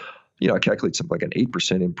 I calculate something like an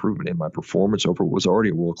 8% improvement in my performance over what was already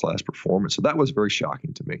a world-class performance. So that was very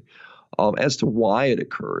shocking to me. As to why it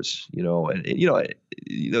occurs,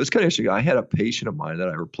 it's kind of interesting. I had a patient of mine that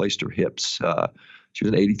I replaced her hips. She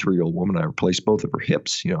was an 83-year-old woman. I replaced both of her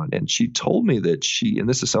hips, and she told me that and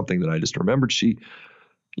this is something that I just remembered. She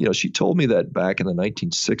told me that back in the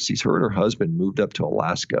 1960s, her and her husband moved up to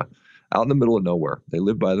Alaska, out in the middle of nowhere. They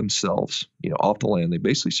lived by themselves, off the land. They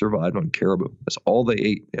basically survived on caribou. That's all they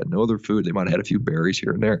ate. They had no other food. They might have had a few berries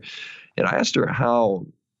here and there. And I asked her how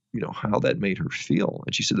that made her feel.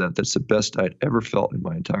 And she said that's the best I'd ever felt in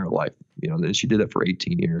my entire life. Then she did that for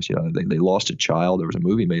 18 years. They lost a child. There was a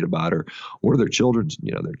movie made about her. One of their children,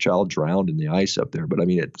 their child drowned in the ice up there. But I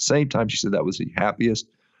mean, at the same time, she said that was the happiest,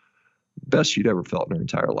 best she'd ever felt in her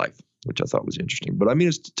entire life, which I thought was interesting. But I mean,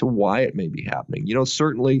 as to why it may be happening,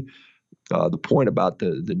 certainly the point about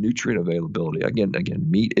the nutrient availability, again,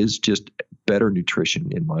 meat is just better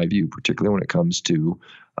nutrition in my view, particularly when it comes to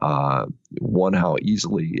how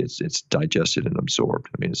easily it's digested and absorbed.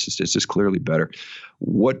 I mean, it's just clearly better.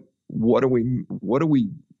 What are we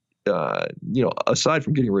aside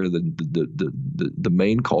from getting rid of the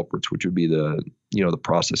main culprits, which would be the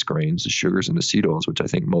processed grains, the sugars and the seed oils, which I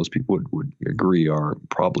think most people would agree are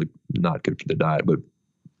probably not good for the diet, but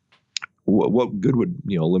what good would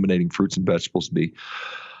eliminating fruits and vegetables be?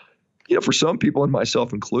 For some people, and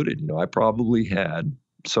myself included, I probably had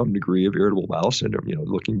some degree of irritable bowel syndrome.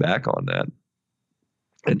 Looking back on that,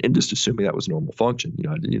 and just assuming that was normal function.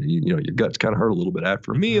 Your guts kind of hurt a little bit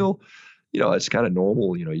after a meal. It's kind of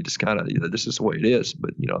normal. You just kind of this is the way it is.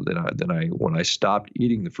 But when I stopped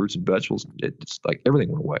eating the fruits and vegetables, it's like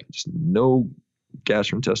everything went away. Just no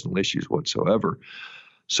gastrointestinal issues whatsoever.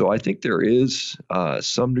 So I think there is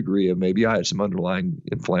some degree of maybe I had some underlying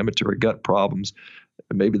inflammatory gut problems.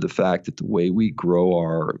 Maybe the fact that the way we grow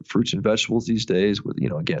our fruits and vegetables these days with,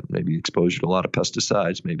 again, maybe exposure to a lot of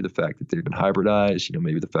pesticides, maybe the fact that they've been hybridized,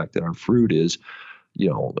 maybe the fact that our fruit is,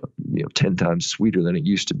 10 times sweeter than it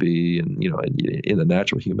used to be and, in the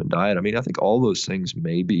natural human diet. I mean, I think all those things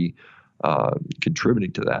may be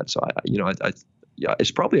contributing to that. So,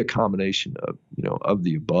 it's probably a combination of, of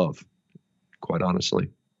the above, quite honestly.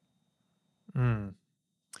 Mm.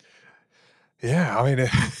 Yeah, I mean,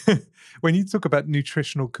 when you talk about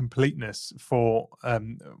nutritional completeness for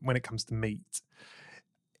when it comes to meat,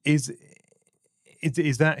 is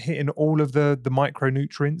that hitting all of the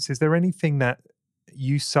micronutrients? Is there anything that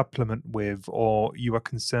you supplement with or you are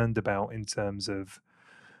concerned about in terms of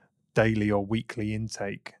daily or weekly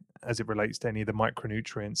intake as it relates to any of the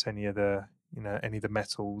micronutrients, any of the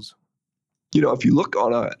metals? If you look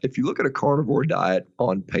at a carnivore diet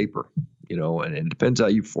on paper, and it depends how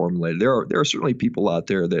you formulate it. There are certainly people out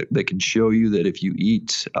there that can show you that if you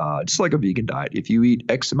eat, just like a vegan diet, if you eat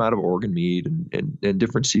X amount of organ meat and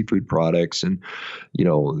different seafood products and,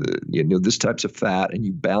 this types of fat and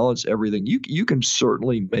you balance everything, you can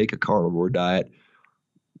certainly make a carnivore diet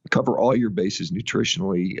cover all your bases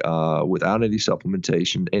nutritionally without any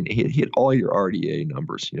supplementation and hit all your RDA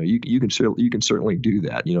numbers. You can certainly do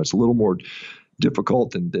that. It's a little more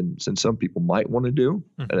difficult than some people might want to do.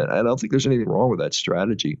 Mm-hmm. And I don't think there's anything wrong with that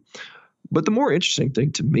strategy. But the more interesting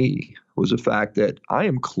thing to me was the fact that I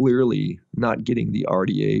am clearly not getting the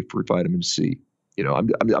RDA for vitamin C. I'm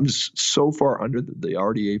just so far under the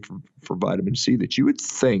RDA for vitamin C that you would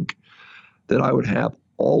think that I would have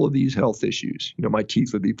all of these health issues. My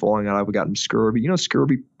teeth would be falling out. I've gotten scurvy.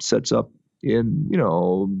 Scurvy sets up in,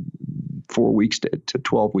 4 weeks to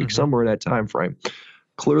 12 weeks, mm-hmm. somewhere in that time frame.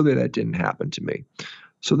 Clearly that didn't happen to me.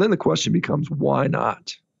 So then the question becomes, why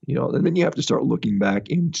not? And then you have to start looking back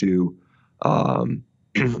into how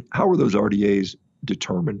were those RDAs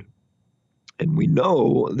determined? And we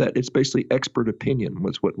know that it's basically expert opinion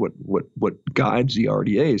was what guides the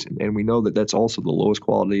RDAs. And we know that that's also the lowest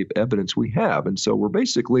quality of evidence we have. And so we're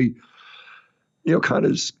basically,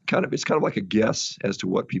 it's kind of like a guess as to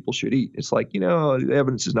what people should eat. It's like, the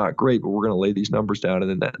evidence is not great, but we're going to lay these numbers down.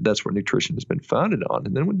 And then that's what nutrition has been founded on.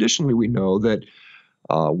 And then additionally, we know that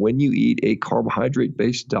when you eat a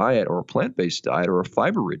carbohydrate-based diet or a plant-based diet or a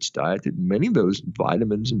fiber-rich diet, that many of those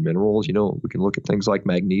vitamins and minerals, we can look at things like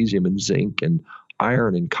magnesium and zinc and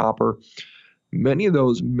iron and copper. Many of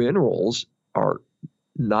those minerals are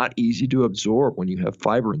not easy to absorb when you have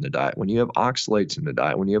fiber in the diet, when you have oxalates in the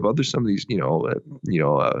diet, when you have some of these, phytic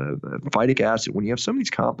acid, when you have some of these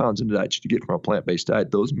compounds in the diet that you get from a plant-based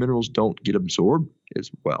diet, those minerals don't get absorbed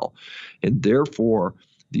as well. And therefore,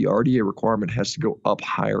 the RDA requirement has to go up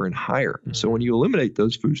higher and higher. And so when you eliminate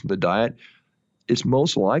those foods from the diet, it's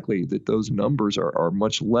most likely that those numbers are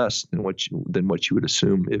much less than what you would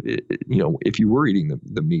assume if you were eating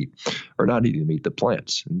the meat or not eating the meat, the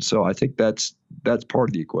plants. And so I think that's part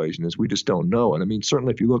of the equation is we just don't know. And I mean,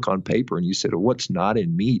 certainly if you look on paper and you said, well, what's not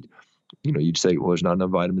in meat? You'd say, well, there's not enough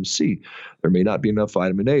vitamin C. There may not be enough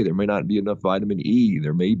vitamin A. There may not be enough vitamin E.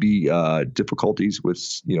 There may be difficulties with,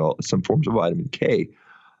 some forms of vitamin K.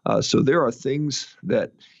 So there are things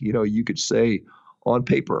that, you could say on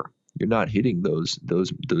paper, you're not hitting those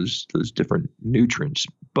different nutrients.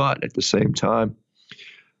 But at the same time,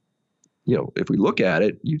 if we look at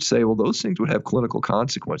it, you'd say, well, those things would have clinical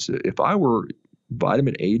consequences. If I were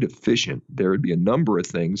vitamin A deficient, there would be a number of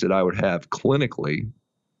things that I would have clinically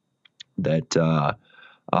that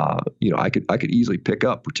I could easily pick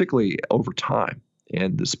up, particularly over time.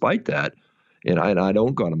 And despite that, and I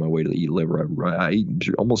don't go out of my way to eat liver. I eat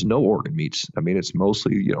almost no organ meats. I mean, it's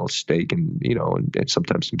mostly, steak and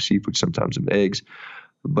sometimes some seafood, sometimes some eggs.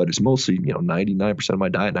 But it's mostly, 99% of my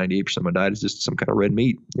diet, 98% of my diet is just some kind of red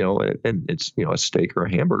meat, and it's, a steak or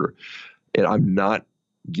a hamburger. And I'm not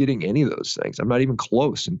getting any of those things. I'm not even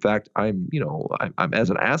close. In fact, I'm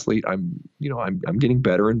as an athlete, I'm getting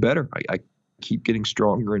better and better. I keep getting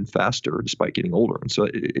stronger and faster despite getting older. And so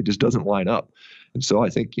it just doesn't line up. And so I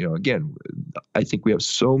think, again, I think we have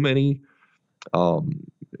so many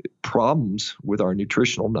problems with our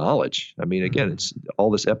nutritional knowledge. I mean, again, it's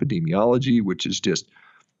all this epidemiology, which is just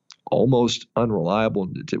almost unreliable.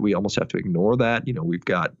 We almost have to ignore that. We've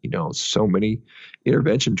got, so many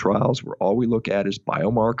intervention trials where all we look at is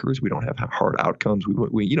biomarkers. We don't have hard outcomes.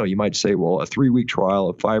 We you might say, well, a 3-week trial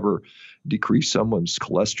of fiber decreased someone's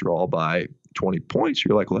cholesterol by 20 points.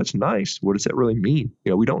 You're like, well, that's nice. What does that really mean?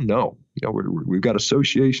 We don't know. We've got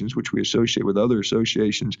associations, which we associate with other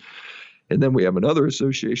associations. And then we have another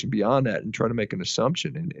association beyond that and try to make an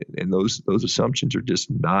assumption. And those assumptions are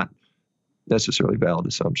just not necessarily valid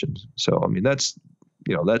assumptions. So, I mean, that's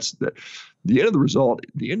the end of the result. At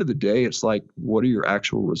the end of the day, it's like, what are your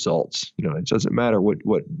actual results? It doesn't matter what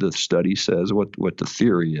the study says, what the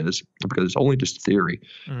theory is, because it's only just theory.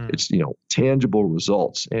 It's, tangible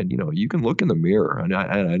results. And, you can look in the mirror. And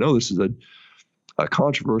I know this is a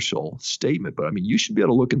controversial statement, but I mean, you should be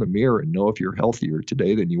able to look in the mirror and know if you're healthier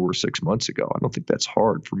today than you were 6 months ago. I don't think that's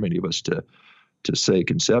hard for many of us to say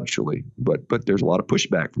conceptually, but there's a lot of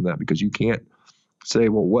pushback from that because you can't say,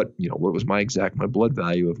 well, what was my blood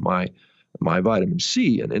value of my vitamin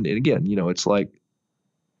C? And again, it's like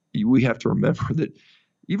we have to remember that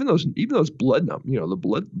even those blood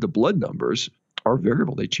the blood numbers are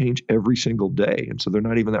variable. They change every single day. And so they're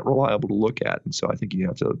not even that reliable to look at. And so I think you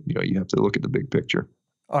have to look at the big picture.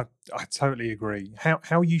 I totally agree.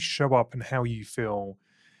 How you show up and how you feel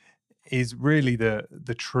is really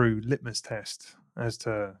the true litmus test as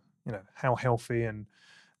to, how healthy and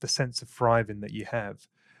the sense of thriving that you have.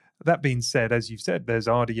 That being said, as you've said, there's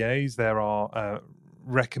RDAs, there are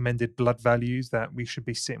recommended blood values that we should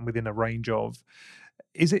be sitting within a range of.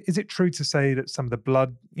 Is it true to say that some of the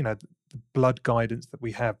blood, the blood guidance that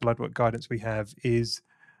we have, blood work guidance we have, is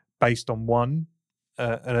based on one,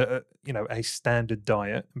 a standard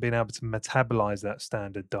diet and being able to metabolize that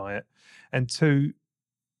standard diet, and two,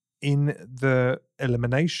 in the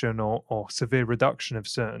elimination or severe reduction of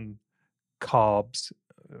certain carbs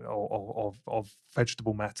or of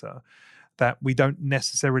vegetable matter, that we don't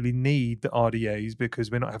necessarily need the RDAs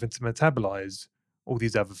because we're not having to metabolize all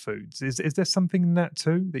these other foods? Is there something in that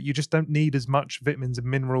too, that you just don't need as much vitamins and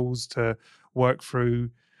minerals to work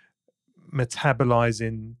through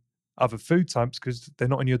metabolizing other food types because they're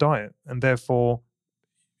not in your diet, and therefore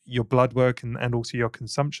your blood work and also your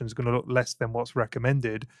consumption is going to look less than what's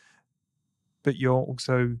recommended, but you're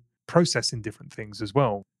also processing different things as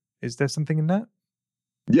well? Is there something in that?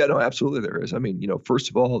 Yeah, no, absolutely there is. I mean,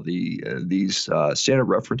 first of all, these standard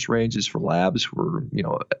reference ranges for labs were,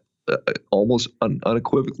 almost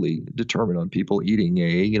unequivocally determined on people eating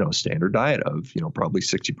a standard diet of probably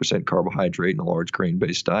 60% carbohydrate and a large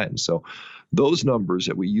grain-based diet. And so those numbers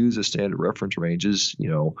that we use as standard reference ranges,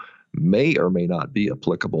 may or may not be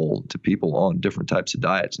applicable to people on different types of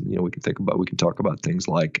diets. And we can talk about things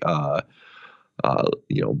like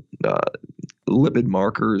lipid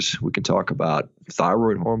markers. We can talk about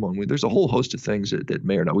thyroid hormone. There's a whole host of things that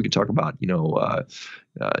may or not. We can talk about,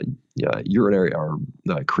 urinary or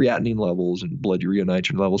creatinine levels and blood urea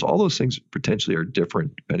nitrogen levels. All those things potentially are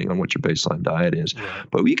different depending on what your baseline diet is. Right.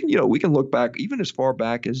 But we can look back even as far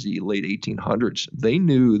back as the late 1800s. They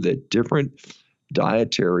knew that different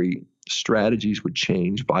dietary strategies would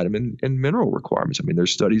change vitamin and mineral requirements. I mean,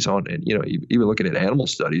 there's studies on, and even looking at animal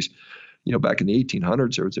studies. Back in the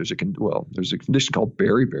 1800s, there's a condition called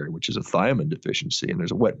beriberi, which is a thiamine deficiency, and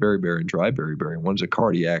there's a wet beriberi and dry beriberi. One's a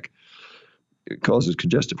cardiac, it causes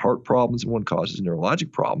congestive heart problems, and one causes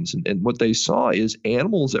neurologic problems. And what they saw is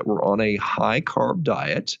animals that were on a high carb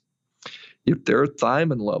diet, if their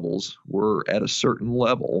thiamine levels were at a certain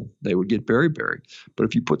level, they would get beriberi. But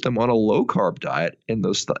if you put them on a low carb diet and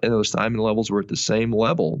those thiamine levels were at the same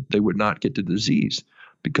level, they would not get the disease,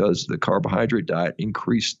 because the carbohydrate diet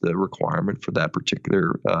increased the requirement for that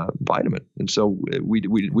particular vitamin. And so we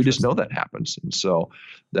just know that happens. And so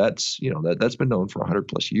that's been known for 100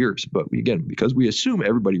 plus years. But again, because we assume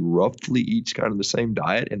everybody roughly eats kind of the same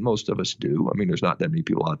diet, and most of us do. I mean, there's not that many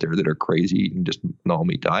people out there that are crazy eating just an all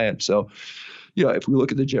meat diet. So, if we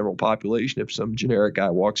look at the general population, if some generic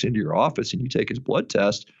guy walks into your office and you take his blood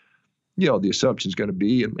test, the assumption is going to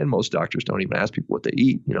be, and most doctors don't even ask people what they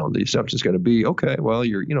eat. The assumption is going to be, okay, well,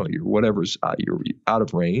 you're whatever's you're out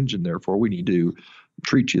of range, and therefore we need to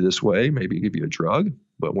treat you this way, maybe give you a drug.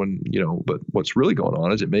 But but what's really going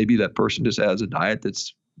on is it may be that person just has a diet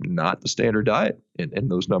that's not the standard diet,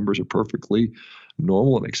 and those numbers are perfectly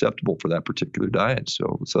normal and acceptable for that particular diet.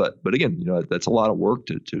 So that, but again, that's a lot of work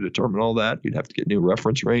to determine all that. You'd have to get new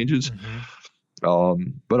reference ranges. Mm-hmm.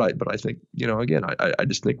 But I think, again, I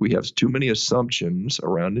just think we have too many assumptions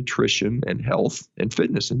around nutrition and health and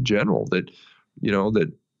fitness in general that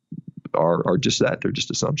are just that. They're just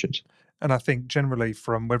assumptions. And I think generally,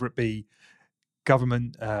 from whether it be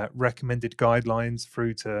government recommended guidelines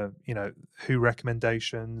through to, WHO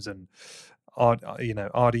recommendations and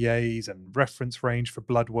RDAs and reference range for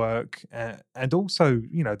blood work, and also,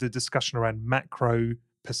 the discussion around macro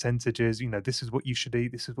percentages, this is what you should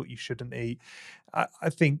eat, this is what you shouldn't eat.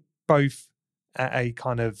 I think both at a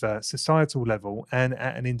kind of societal level and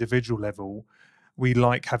at an individual level, we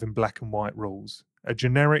like having black and white rules, a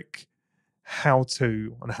generic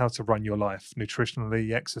how-to on how to run your life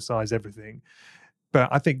nutritionally, exercise, everything. But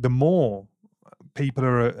I think the more people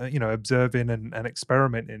are, observing and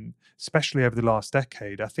experimenting, especially over the last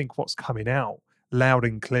decade, I think what's coming out loud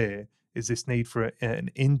and clear is this need for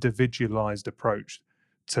an individualized approach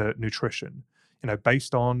to nutrition,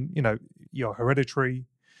 based on, your hereditary,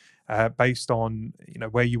 based on,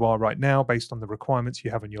 where you are right now, based on the requirements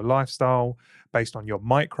you have in your lifestyle, based on your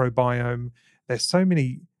microbiome. There's so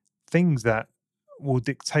many things that will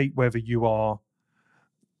dictate whether you are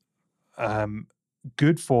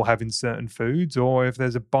good for having certain foods, or if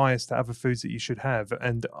there's a bias to other foods that you should have.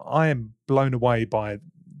 And I am blown away by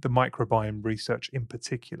the microbiome research in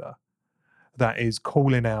particular that is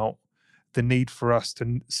calling out the need for us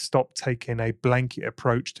to stop taking a blanket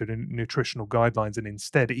approach to the nutritional guidelines and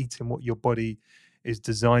instead eating what your body is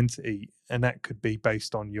designed to eat. And that could be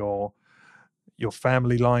based on your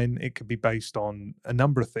family line. It could be based on a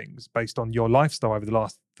number of things, based on your lifestyle over the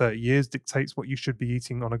last 30 years dictates what you should be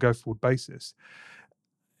eating on a go-forward basis.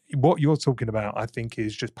 What you're talking about, I think,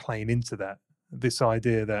 is just playing into that, this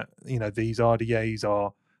idea that, these RDAs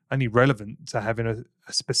are only relevant to having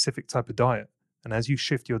a specific type of diet. And as you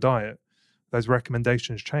shift your diet, those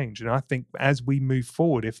recommendations change. And I think as we move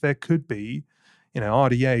forward, if there could be,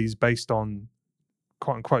 RDAs based on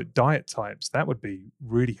quote unquote diet types, that would be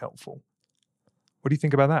really helpful. What do you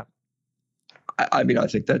think about that? I mean, I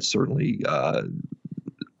think that's certainly a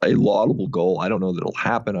laudable goal. I don't know that it'll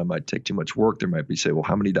happen. I might take too much work. There might be, say, well,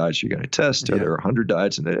 how many diets are you going to test? Are there 100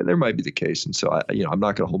 diets? And there might be the case. And so, I'm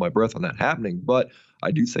not going to hold my breath on that happening, but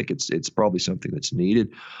I do think it's probably something that's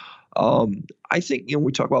needed. I think,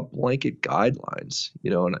 we talk about blanket guidelines,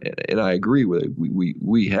 and I agree with it.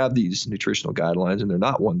 We have these nutritional guidelines, and they're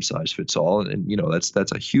not one size fits all. And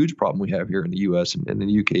that's a huge problem we have here in the U.S. and the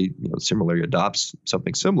U.K. Similarly adopts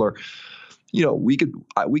something similar. We could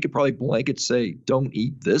probably blanket say, don't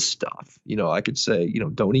eat this stuff. I could say,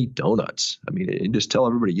 don't eat donuts. I mean, and just tell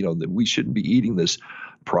everybody, that we shouldn't be eating this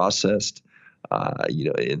processed.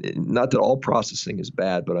 And not that all processing is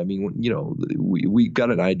bad, but I mean, we've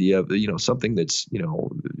got an idea of, something that's,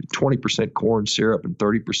 20% corn syrup and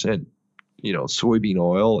 30%, soybean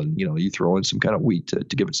oil, and, you throw in some kind of wheat to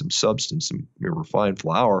give it some substance, some refined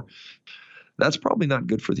flour. That's probably not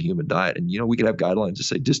good for the human diet. And, we could have guidelines to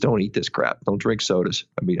say, just don't eat this crap. Don't drink sodas.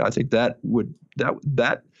 I mean, I think that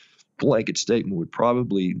blanket statement would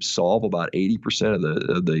probably solve about 80%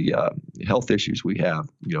 of the health issues we have,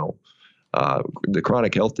 the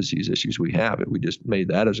chronic health disease issues we have if we just made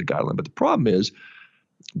that as a guideline. But the problem is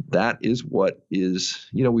that is what is,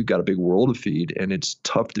 we've got a big world to feed, and it's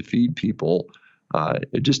tough to feed people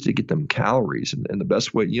just to get them calories. And the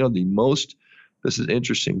best way, this is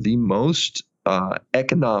interesting, the most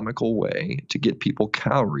economical way to get people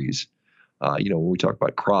calories, when we talk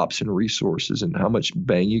about crops and resources and how much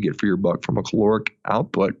bang you get for your buck from a caloric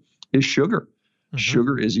output, is sugar. Mm-hmm.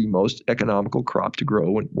 Sugar is the most economical crop to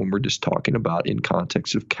grow when we're just talking about in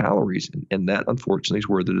context of calories. And that, unfortunately, is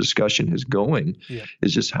where the discussion is going,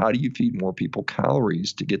 is just how do you feed more people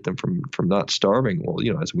calories to get them from not starving? Well,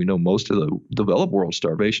 as we know, most of the developed world,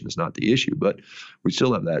 starvation is not the issue, but we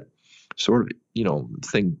still have that sort of,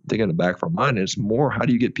 thing in the back of our mind. And it's more, how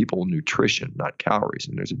do you get people nutrition, not calories?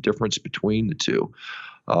 And there's a difference between the two.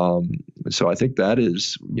 So I think that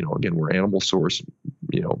is, again, where animal source,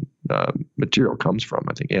 material comes from.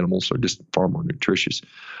 I think animals are just far more nutritious.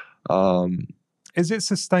 Is it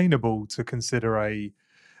sustainable to consider a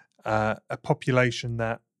population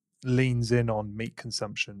that leans in on meat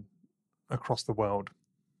consumption across the world?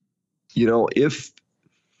 If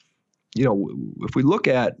we look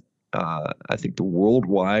at, I think the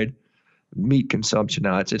worldwide meat consumption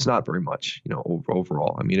now, it's not very much,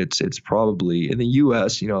 overall. I mean, it's probably in the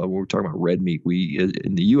U.S., when we're talking about red meat,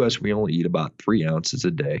 in the U.S. we only eat about 3 ounces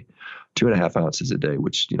a day, 2.5 ounces a day,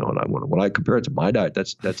 which, when I compare it to my diet,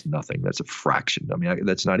 that's nothing. That's a fraction. I mean,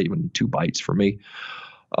 that's not even 2 bites for me.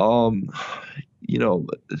 That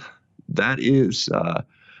is,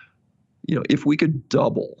 if we could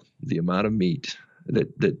double the amount of meat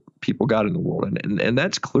that people got in the world, and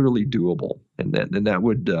that's clearly doable, and that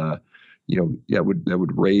would, that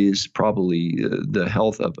would raise probably the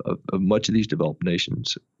health of much of these developed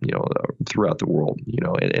nations, throughout the world,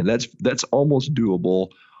 and that's almost doable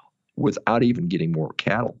without even getting more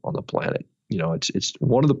cattle on the planet. It's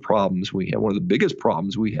one of the problems we have, one of the biggest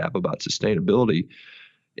problems we have about sustainability.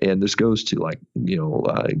 And this goes to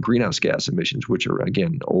greenhouse gas emissions, which are,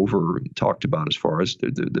 again, over talked about as far as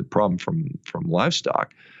the problem from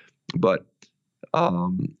livestock. But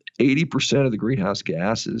 80% of the greenhouse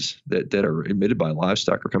gases that are emitted by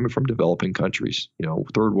livestock are coming from developing countries,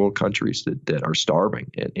 third world countries that are starving.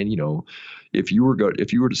 And if you were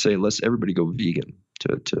to say, let's everybody go vegan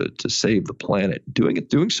to save the planet,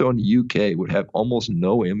 doing so in the UK would have almost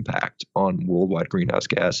no impact on worldwide greenhouse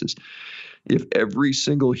gases. If every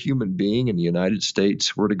single human being in the United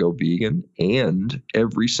States were to go vegan and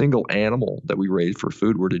every single animal that we raise for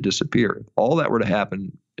food were to disappear, if all that were to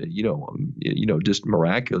happen, just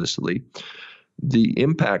miraculously, the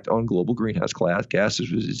impact on global greenhouse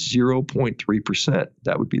gases was 0.3%.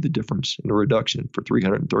 That would be the difference in a reduction for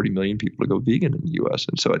 330 million people to go vegan in the U.S.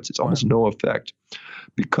 And so it's almost no effect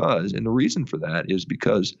and the reason for that is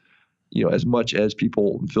because, as much as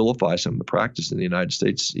people vilify some of the practice in the United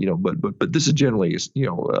States, but this is generally,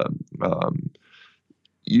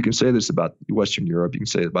 you can say this about Western Europe, you can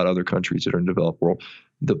say it about other countries that are in the developed world.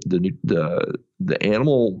 The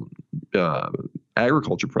animal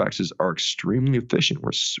agriculture practices are extremely efficient.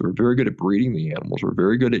 We're very good at breeding the animals. We're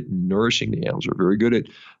very good at nourishing the animals. We're very good at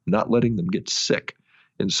not letting them get sick.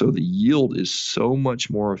 And so the yield is so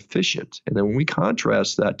much more efficient. And then when we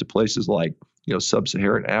contrast that to places like,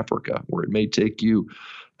 sub-Saharan Africa, where it may take you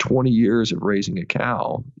 20 years of raising a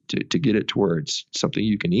cow to get it to where it's something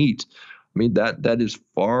you can eat. I mean, that is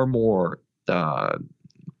far more,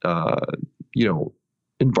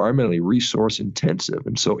 environmentally resource intensive.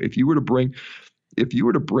 And so if you were to bring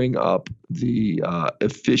up the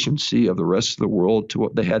efficiency of the rest of the world to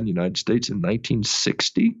what they had in the United States in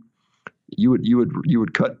 1960, you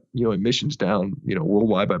would cut emissions down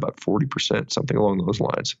worldwide by about 40%, something along those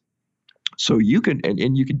lines. So you can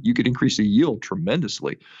and you could increase the yield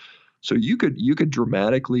tremendously. So you could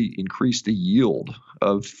dramatically increase the yield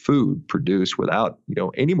of food produced without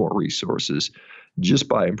any more resources, just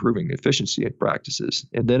by improving the efficiency of practices.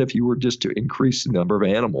 And then if you were just to increase the number of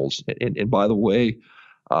animals, and by the way,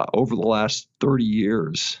 over the last 30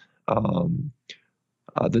 years,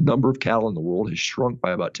 the number of cattle in the world has shrunk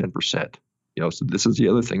by about 10%. So this is the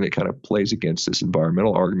other thing that kind of plays against this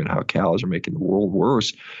environmental argument, how cows are making the world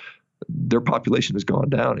worse. Their population has gone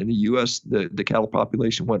down. In the U.S., the cattle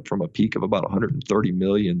population went from a peak of about 130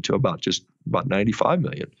 million to about 95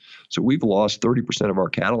 million. So we've lost 30% of our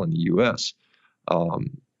cattle in the U.S. In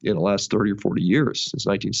the last 30 or 40 years. Since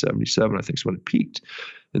 1977, I think is when it peaked.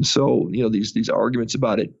 And so, these arguments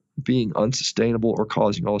about it being unsustainable or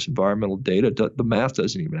causing all this environmental data, the math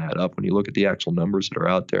doesn't even add up when you look at the actual numbers that are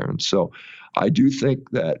out there. And so I do think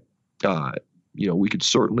that we could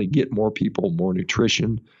certainly get more people more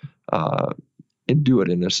nutrition, and do it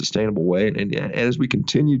in a sustainable way. And as we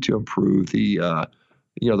continue to improve the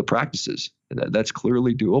practices, and that's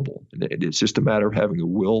clearly doable. And it's just a matter of having the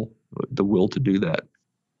will to do that.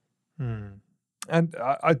 And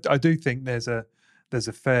I do think there's a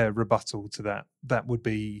fair rebuttal to that. That would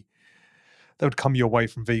come your way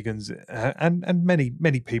from vegans and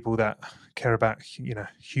many people that care about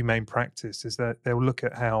humane practice, is that they'll look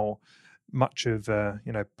at how much of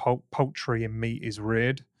poultry and meat is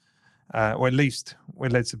reared, or at least we're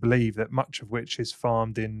led to believe that much of which is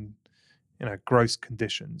farmed in gross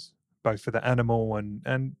conditions, both for the animal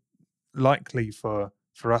and likely for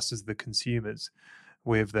us as the consumers,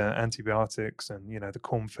 with the antibiotics and the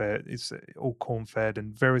corn fed. It's all corn fed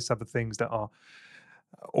and various other things that are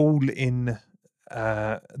all in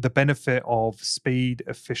the benefit of speed,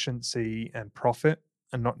 efficiency, and profit,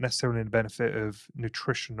 and not necessarily in the benefit of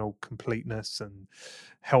nutritional completeness and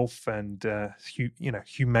health and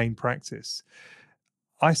humane practice.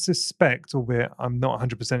 I suspect, albeit I'm not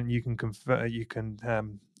 100%, and you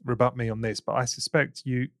can rebut me on this, but I suspect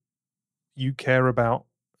you care about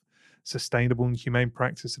sustainable and humane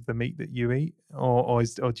practice of the meat that you eat, or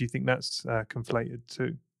do you think that's conflated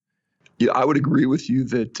too? Yeah, I would agree with you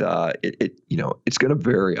that it's going to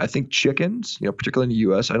vary. I think chickens, particularly in the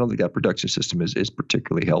U.S., I don't think that production system is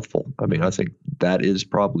particularly healthful. I mean, I think that is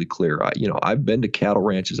probably clear. I've been to cattle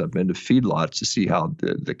ranches, I've been to feedlots to see how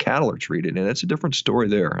the cattle are treated, and it's a different story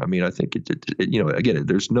there. I mean, I think again,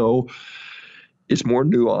 it's more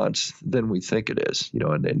nuanced than we think it is,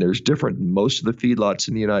 and there's different. Most of the feedlots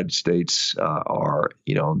in the United States are,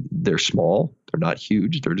 they're small, they're not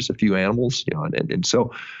huge, they're just a few animals, and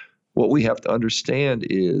so what we have to understand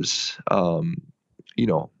is, the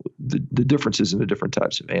differences in the different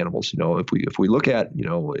types of animals. If we look at,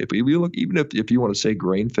 if we look, even if you want to say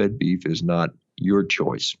grain-fed beef is not your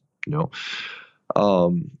choice,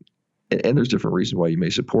 and there's different reasons why you may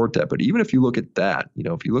support that. But even if you look at that,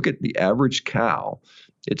 if you look at the average cow,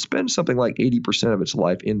 it spends something like 80% of its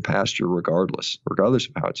life in pasture regardless of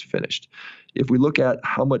how it's finished. If we look at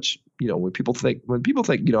how much, when people think,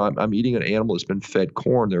 I'm eating an animal that's been fed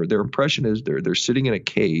corn, their impression is they're sitting in a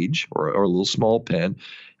cage or a little small pen,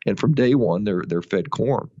 and from day one they're fed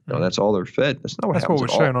corn. That's all they're fed. That's not what happens at all.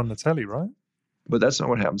 That's what we're showing on the telly, right? But that's not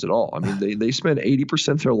what happens at all. I mean, they spend 80%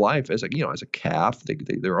 of their life as a calf.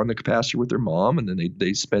 They're on the pasture with their mom, and then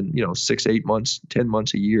they spend 6, 8 months, 10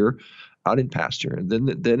 months a year out in pasture, and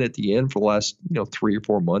then at the end, for the last 3 or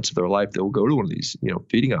 4 months of their life, they'll go to one of these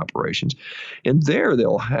feeding operations, and there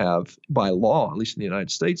they'll have, by law, at least in the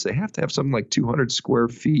United States, they have to have something like 200 square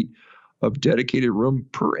feet of dedicated room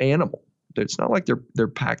per animal. It's not like they're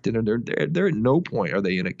packed in, and they're at no point are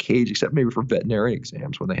they in a cage, except maybe for veterinary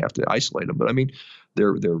exams when they have to isolate them. But I mean,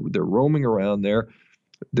 they're roaming around there.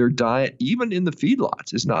 Their diet, even in the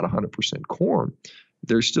feedlots, is not 100% corn.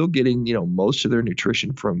 They're still getting most of their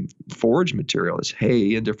nutrition from forage material, as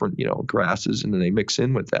hay and different grasses, and then they mix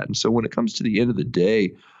in with that. And so when it comes to the end of the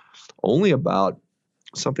day, only about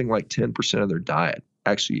something like 10% of their diet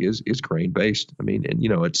actually is grain based. I mean, and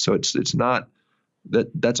it's not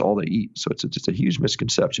that's all they eat. So it's a huge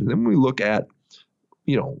misconception. Then when we look at,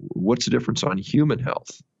 what's the difference on human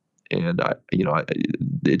health? And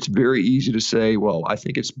it's very easy to say, well, I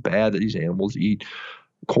think it's bad that these animals eat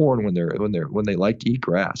corn when they like to eat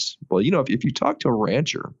grass. Well, if you talk to a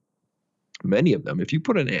rancher, many of them, if you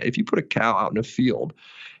put a cow out in a field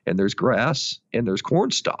and there's grass and there's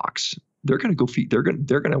corn stalks, they're going to go feed. They're going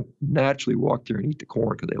to naturally walk there and eat the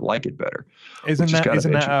corn because they like it better. Isn't that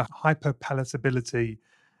a hyperpalatability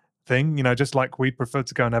thing? Just like we'd prefer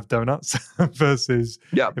to go and have donuts versus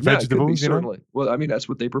vegetables. Certainly. Well, I mean, that's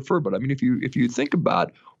what they prefer. But I mean, if you think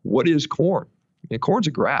about what is corn, and corn's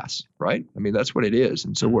a grass, right? I mean, that's what it is.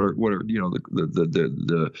 And so what are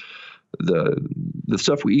the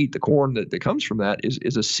stuff we eat, the corn that comes from that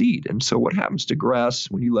is a seed. And so what happens to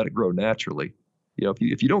grass when you let it grow naturally?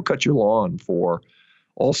 If you don't cut your lawn for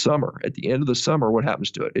all summer, at the end of the summer, what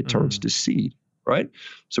happens to it? It turns to seed, right?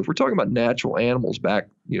 So if we're talking about natural animals back,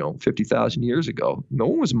 50,000 years ago, no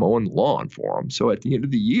one was mowing the lawn for them. So at the end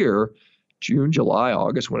of the year, June, July,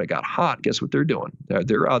 August, when it got hot, guess what they're doing?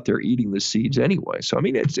 They're out there eating the seeds anyway. So I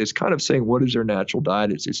mean, it's kind of saying, what is their natural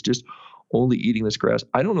diet? It's just only eating this grass.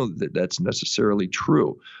 I don't know that that's necessarily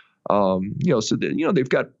true. They've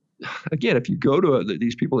got. Again, if you go to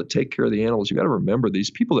these people that take care of the animals, you got to remember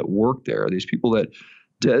these people that work there, these people that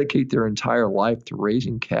dedicate their entire life to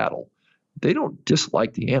raising cattle. They don't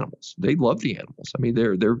dislike the animals. They love the animals. I mean,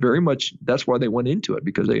 they're very much. That's why they went into it,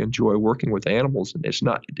 because they enjoy working with animals, and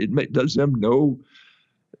it does them no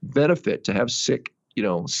benefit to have sick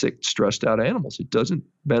sick, stressed out animals. It doesn't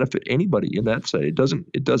benefit anybody in that side. It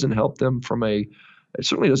doesn't help them it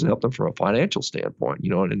certainly doesn't help them from a financial standpoint,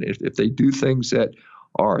 and if they do things that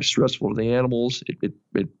are stressful to the animals,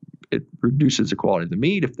 it reduces the quality of the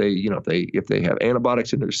meat. If they have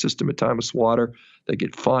antibiotics in their system at time of slaughter, they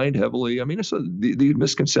get fined heavily. I mean, the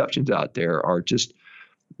misconceptions out there are just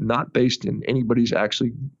not based in anybody's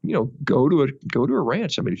actually, go to a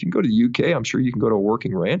ranch. I mean, if you can go to the UK, I'm sure you can go to a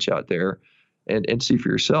working ranch out there and see for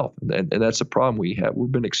yourself. And that's the problem we have.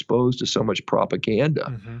 We've been exposed to so much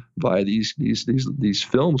propaganda by these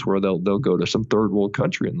films where they'll go to some third world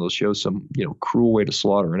country and they'll show some, cruel way to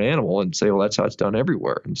slaughter an animal and say, well, that's how it's done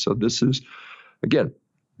everywhere. And so this is, again,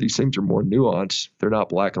 these things are more nuanced. They're not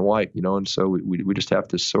black and white, and so we just have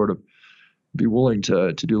to sort of be willing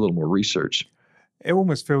to do a little more research. It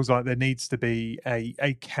almost feels like there needs to be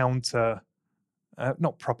a counter,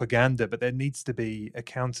 not propaganda, but there needs to be a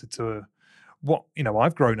counter to what,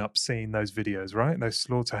 I've grown up seeing those videos, right? Those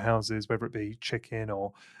slaughterhouses, whether it be chicken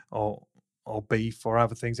or beef or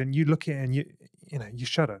other things. And you look at it and you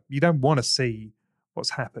shudder. You don't want to see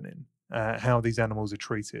what's happening, how these animals are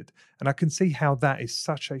treated. And I can see how that is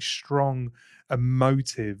such a strong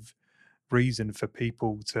emotive reason for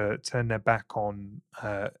people to turn their back on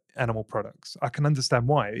animal products. I can understand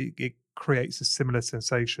why. It creates a similar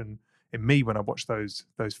sensation in me when I watch those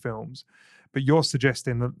films. But you're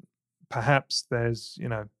suggesting that perhaps there's,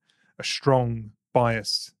 a strong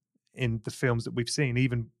bias in the films that we've seen,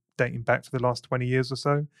 even dating back for the last 20 years or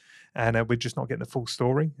so. And we're just not getting the full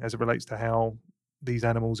story as it relates to how these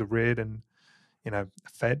animals are reared and,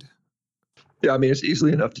 fed. Yeah, I mean, it's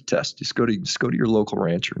easily enough to test. Just go to your local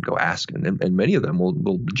rancher and go ask, and many of them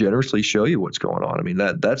will generously show you what's going on. I mean,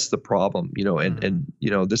 that's the problem, and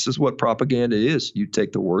this is what propaganda is. You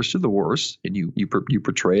take the worst of the worst, and you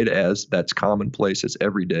portray it as that's commonplace, it's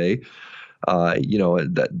everyday.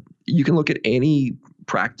 That you can look at any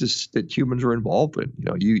practice that humans are involved in.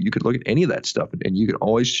 You could look at any of that stuff, and you could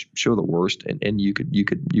always show the worst, and you could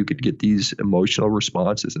get these emotional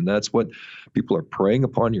responses, and that's what people are preying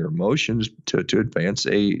upon your emotions to advance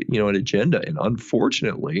an agenda. And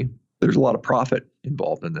unfortunately, there's a lot of profit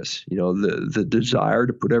involved in this. The desire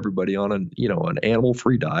to put everybody on an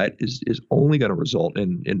animal-free diet is only going to result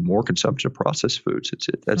in more consumption of processed foods.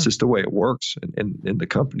 That's just the way it works. And the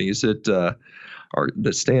companies that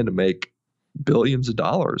stand to make billions of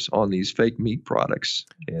dollars on these fake meat products.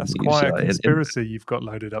 And that's quite a conspiracy you've got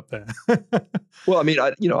loaded up there. Well, I mean,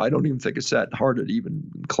 I don't even think it's that hard to even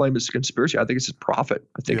claim it's a conspiracy. I think it's just profit.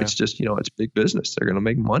 I think it's just, it's big business. They're going to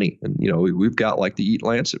make money. And, we've got like the Eat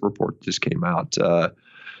Lancet report just came out.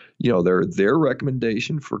 Their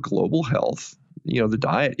recommendation for global health, the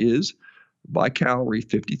diet is by calorie,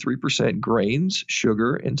 53% grains,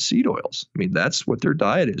 sugar, and seed oils. I mean, that's what their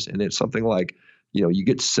diet is. And it's something like, you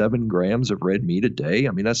get 7 grams of red meat a day.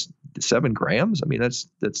 I mean, that's 7 grams. I mean, that's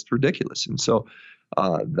ridiculous. And so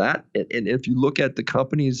and if you look at the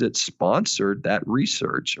companies that sponsored that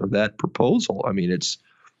research or that proposal, I mean, it's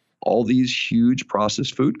all these huge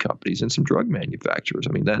processed food companies and some drug manufacturers.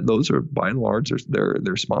 I mean, those are by and large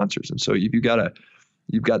they're sponsors. And so you've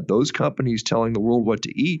got those companies telling the world what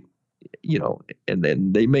to eat, and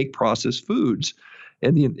then they make processed foods.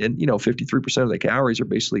 And 53% of the calories are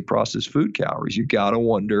basically processed food calories. You got to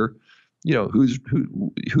wonder, whose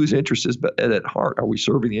interest is at heart. Are we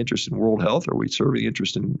serving the interest in world health? Or are we serving the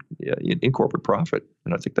interest in corporate profit?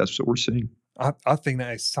 And I think that's what we're seeing. I think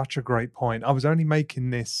that is such a great point. I was only making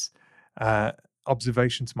this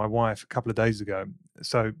observation to my wife a couple of days ago.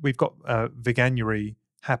 So we've got Veganuary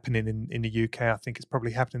happening in the UK. I think it's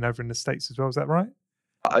probably happening over in the States as well. Is that right?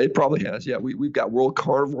 It probably has. Yeah, we've got World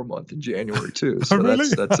Carnivore Month in January too. So really?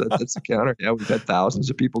 that's the counter. Yeah, we've had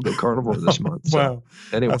thousands of people go carnivore this month. So, wow.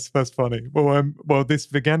 Anyway, that's funny. Well, this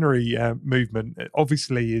Veganuary movement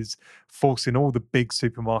obviously is forcing all the big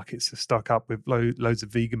supermarkets to stock up with loads of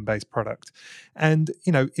vegan-based product. And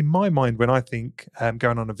in my mind, when I think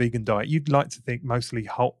going on a vegan diet, you'd like to think mostly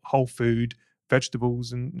whole food,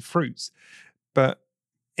 vegetables, and fruits, but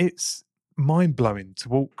it's mind-blowing to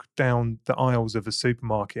walk down the aisles of a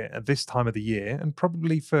supermarket at this time of the year, and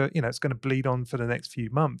probably for it's going to bleed on for the next few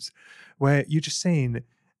months, where you're just seeing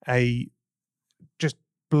a just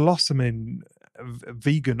blossoming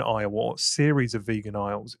vegan aisle or series of vegan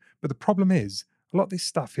aisles. But the problem is a lot of this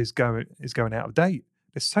stuff is going out of date.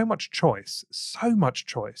 There's so much choice,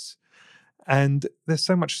 and there's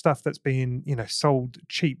so much stuff that's being, sold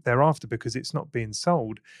cheap thereafter because it's not being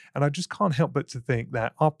sold. And I just can't help but to think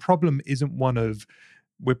that our problem isn't one of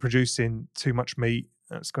we're producing too much meat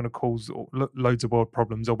that's going to cause loads of world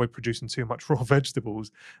problems, or we're producing too much raw vegetables.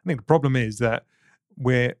 I think the problem is that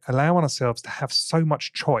we're allowing ourselves to have so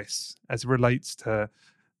much choice as it relates to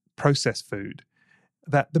processed food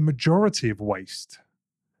that the majority of waste,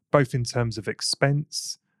 both in terms of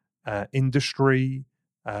expense, industry,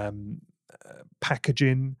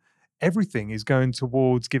 packaging, everything is going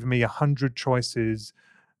towards giving me 100 choices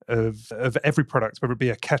of every product, whether it be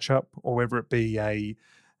a ketchup or whether it be a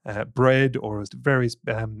bread or various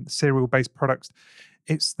cereal-based products.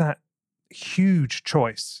 It's that huge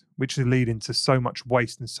choice which is leading to so much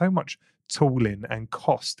waste and so much tooling and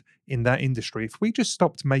cost in that industry. If we just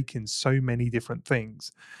stopped making so many different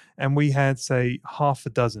things and we had, say, half a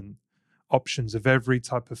dozen options of every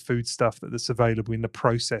type of food stuff that's available in the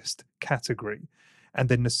processed category, and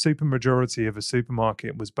then the super majority of a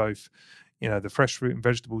supermarket was both, the fresh fruit and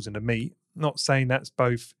vegetables and the meat, not saying that's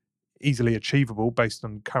both easily achievable based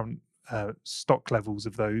on current stock levels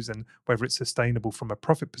of those and whether it's sustainable from a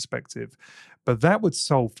profit perspective, but that would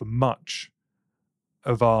solve for much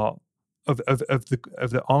of our of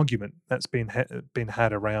the argument that's been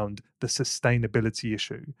had around the sustainability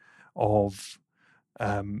issue of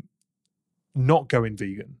not going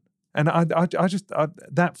vegan. And I just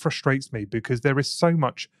that frustrates me because there is so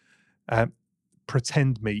much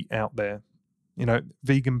pretend meat out there,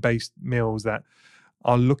 vegan based meals that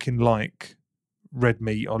are looking like red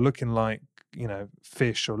meat or looking like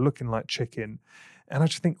fish or looking like chicken, and I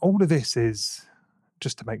just think all of this is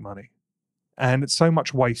just to make money, and so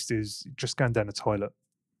much waste is just going down the toilet.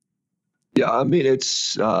 Yeah, I mean,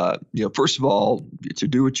 it's first of all, to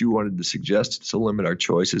do what you wanted to suggest, it's to limit our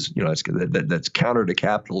choices. That's counter to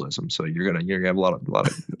capitalism. So you're gonna have a lot of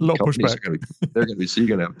companies pushback. They're gonna be so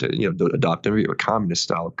you're gonna have to adopt a communist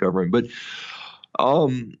style of government. But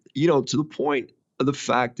to the point of the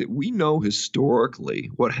fact that we know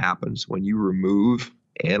historically what happens when you remove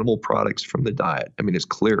animal products from the diet. I mean, it's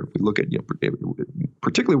clear. If we look at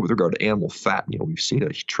particularly with regard to animal fat, we've seen a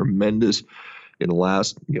tremendous, in the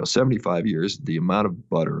last 75 years, the amount of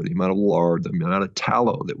butter, the amount of lard, the amount of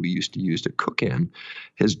tallow that we used to use to cook in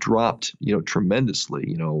has dropped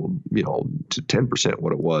tremendously, to 10%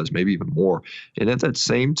 what it was, maybe even more. And at that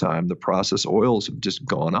same time, the processed oils have just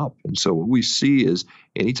gone up. And so what we see is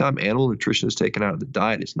anytime animal nutrition is taken out of the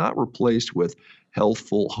diet, it's not replaced with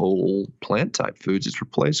healthful, whole plant type foods. It's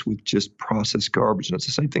replaced with just processed garbage. And it's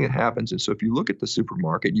the same thing that happens. And so if you look at the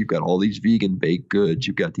supermarket, you've got all these vegan baked goods,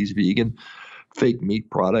 you've got these vegan fake meat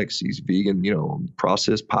products, these vegan,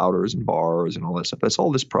 processed powders and bars and all that stuff. That's all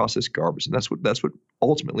this processed garbage. And that's what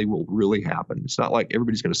ultimately will really happen. It's not like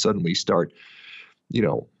everybody's going to suddenly start,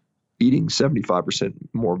 eating 75%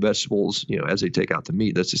 more vegetables, as they take out the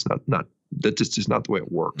meat. That's just not the way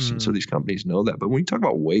it works. And so these companies know that. But when you talk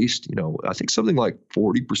about waste, I think something like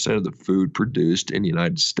 40% of the food produced in the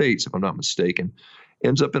United States, if I'm not mistaken,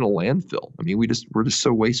 ends up in a landfill. I mean, we're just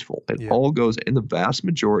so wasteful. It all goes, and the vast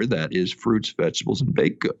majority of that is fruits, vegetables, and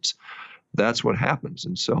baked goods. That's what happens.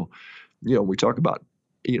 And so, we talk about,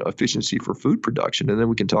 efficiency for food production, and then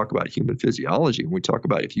we can talk about human physiology. And we talk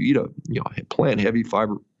about if you eat a plant-heavy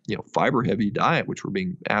fiber-heavy diet, which we're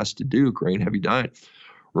being asked to do, grain-heavy diet.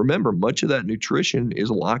 Remember, much of that nutrition is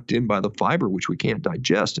locked in by the fiber, which we can't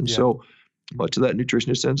digest. And so much of that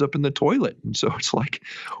nutrition just ends up in the toilet. And so it's like,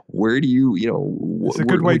 where do you, it's a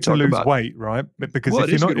good way to lose weight, right? Because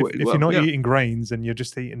if you're not eating grains and you're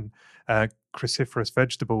just eating cruciferous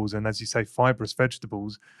vegetables and, as you say, fibrous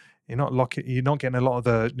vegetables, you're not getting a lot of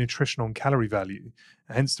the nutritional and calorie value.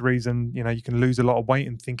 Hence the reason, you can lose a lot of weight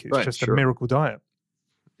and think it's just a miracle diet.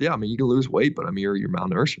 Yeah, I mean, you can lose weight, but I mean, you're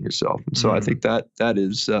malnourishing yourself. And so I think that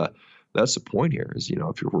is that's the point here is,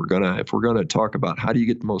 if we're gonna talk about how do you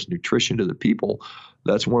get the most nutrition to the people,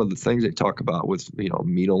 that's one of the things they talk about with,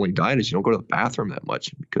 meat-only diet is you don't go to the bathroom that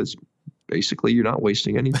much because basically you're not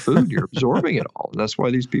wasting any food. You're absorbing it all. And that's why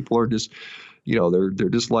these people are just, they're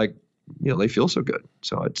just like, they feel so good.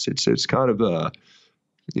 So it's kind of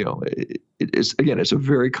it's a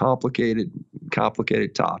very complicated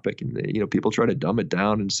topic. And, people try to dumb it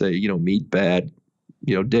down and say, meat bad,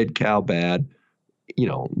 dead cow bad,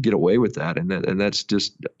 get away with that. And that's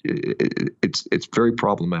just, it's very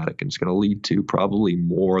problematic, and it's going to lead to probably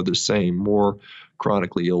more of the same, more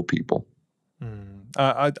chronically ill people.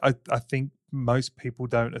 I think most people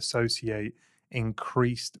don't associate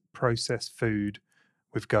increased processed food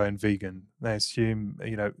with going vegan. They assume,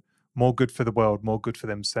 more good for the world, more good for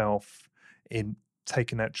themselves in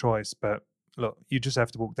taking that choice. But look, you just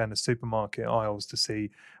have to walk down the supermarket aisles to see,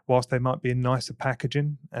 whilst they might be in nicer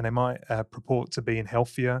packaging and they might purport to being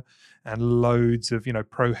healthier and loads of,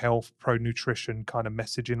 pro-health, pro-nutrition kind of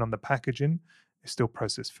messaging on the packaging, it's still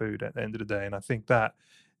processed food at the end of the day. And I think that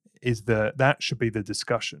should be the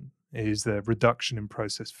discussion, is the reduction in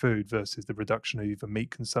processed food versus the reduction of either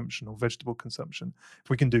meat consumption or vegetable consumption. If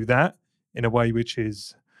we can do that in a way which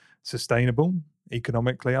is sustainable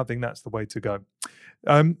economically, I think that's the way to go.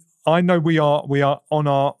 I know we are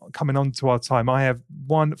coming on to our time. I have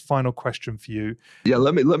one final question for you. Yeah,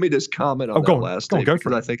 let me just comment on that last statement, go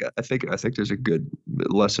for it. I think there's a good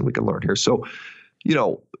lesson we can learn here. So,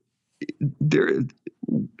 there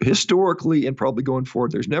historically and probably going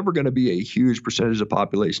forward, there's never going to be a huge percentage of the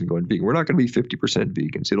population going vegan. We're not going to be 50%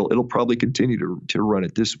 vegans. It'll probably continue to run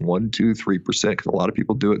at this 1%, 2%, 3% because a lot of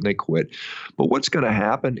people do it and they quit. But what's going to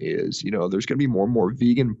happen is, there's going to be more and more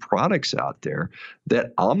vegan products out there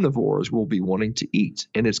that omnivores will be wanting to eat,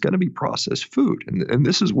 and it's going to be processed food. And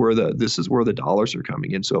this is where the dollars are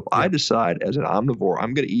coming in. So if I decide as an omnivore,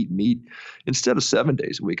 I'm going to eat meat instead of 7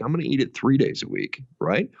 days a week, I'm going to eat it 3 days a week,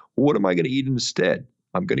 right? What am I going to eat instead?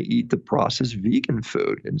 I'm going to eat the processed vegan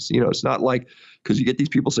food. And, it's not like, because you get these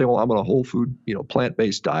people saying, well, I'm on a whole food,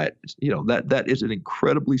 plant-based diet. That is an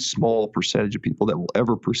incredibly small percentage of people that will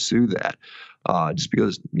ever pursue that, just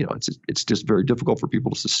because, it's just very difficult for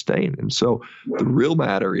people to sustain. And so the real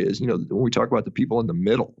matter is, when we talk about the people in the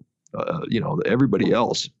middle, everybody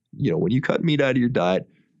else, when you cut meat out of your diet,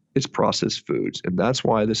 it's processed foods. And that's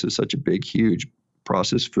why this is such a big, huge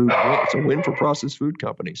processed food. It's a win for processed food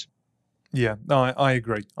companies. Yeah, no, I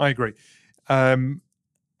agree. And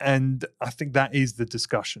I think that is the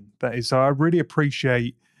discussion. So I really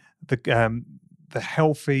appreciate the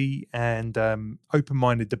healthy and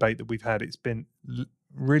open-minded debate that we've had. It's been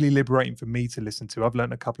really liberating for me to listen to. I've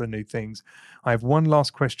learned a couple of new things. I have one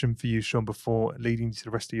last question for you, Shawn, before leading to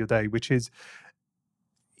the rest of your day, which is,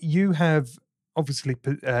 you have obviously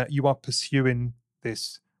you are pursuing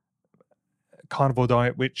this carnivore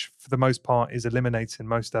diet, which for the most part is eliminating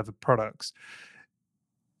most other products.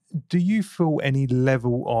 Do you feel any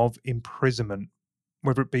level of imprisonment,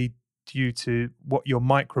 whether it be due to what your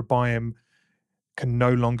microbiome can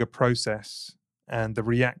no longer process and the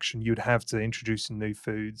reaction you'd have to introducing new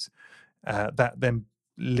foods, that then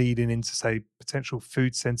leading into, say, potential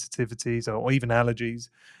food sensitivities or even allergies,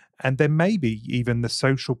 and then maybe even the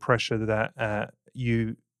social pressure that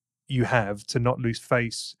you have to not lose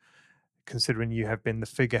face, considering you have been the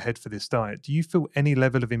figurehead for this diet? Do you feel any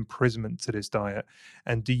level of imprisonment to this diet?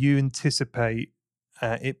 And do you anticipate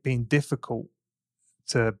it being difficult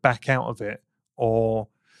to back out of it or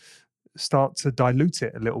start to dilute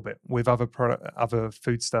it a little bit with other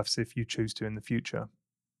foodstuffs if you choose to in the future?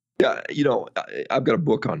 Yeah, I've got a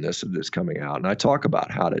book on this that's coming out, and I talk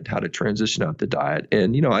about how to transition out the diet.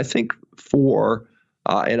 And I think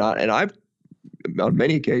I've on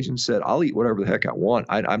many occasions said I'll eat whatever the heck I want.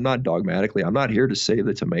 I'm not dogmatically. I'm not here to save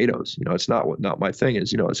the tomatoes. It's not my thing.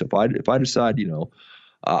 Is it's if I decide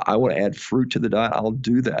I want to add fruit to the diet, I'll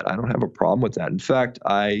do that. I don't have a problem with that. In fact,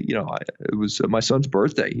 it was my son's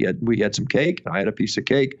birthday. We had some cake. I had a piece of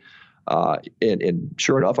cake. And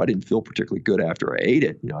sure enough, I didn't feel particularly good after I ate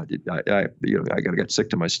it. I got sick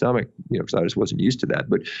to my stomach, because I just wasn't used to that.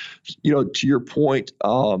 But, to your point,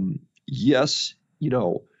 yes,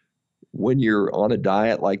 when you're on a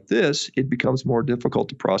diet like this, it becomes more difficult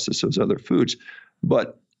to process those other foods.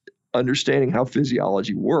 But understanding how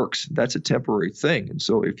physiology works, that's a temporary thing. And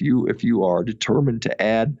so if you are determined to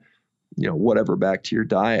add, whatever back to your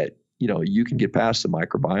diet, you can get past the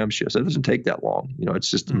microbiome shifts. It doesn't take that long.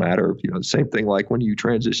 It's just a matter of, the same thing like when you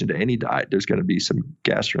transition to any diet, there's going to be some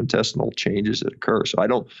gastrointestinal changes that occur. So I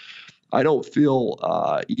don't feel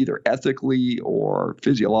either ethically or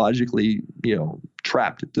physiologically,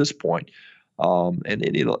 trapped at this point.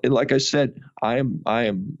 And like I said, I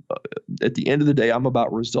am at the end of the day, I'm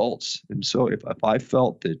about results. And so if I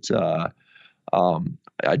felt that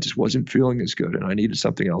I just wasn't feeling as good and I needed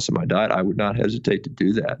something else in my diet, I would not hesitate to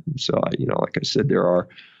do that. And so like I said,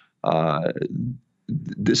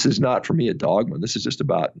 this is not for me a dogma. This is just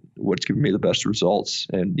about what's giving me the best results.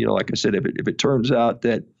 And, like I said, if it turns out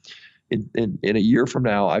that in a year from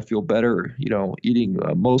now, I feel better, eating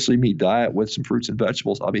a mostly meat diet with some fruits and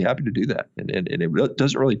vegetables, I'll be happy to do that. And it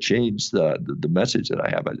doesn't really change the message that I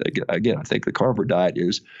have. Again, I think the carnivore diet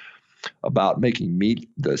is about making meat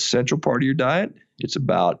the central part of your diet. It's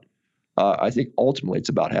about, I think ultimately it's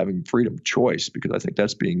about having freedom of choice, because I think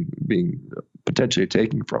that's being potentially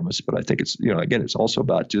taken from us. But I think it's, again, it's also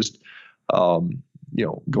about just,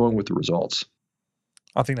 going with the results.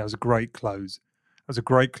 I think that was a great close. It was a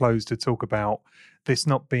great close to talk about this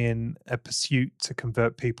not being a pursuit to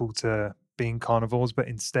convert people to being carnivores, but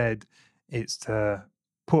instead it's to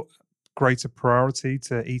put greater priority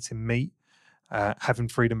to eating meat, having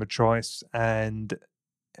freedom of choice, and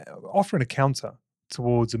offering a counter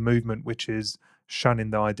towards a movement which is shunning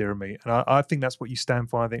the idea of meat. And I think that's what you stand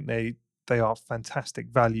for. I think they are fantastic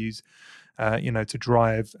values, to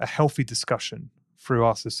drive a healthy discussion through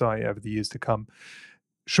our society over the years to come.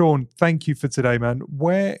 Sean, thank you for today, man.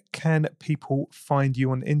 Where can people find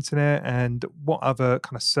you on the internet, and what other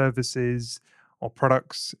kind of services or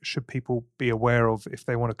products should people be aware of if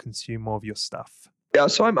they want to consume more of your stuff? Yeah,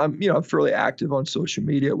 so I'm fairly active on social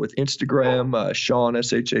media with Instagram, Shawn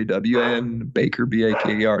SHAWN, Baker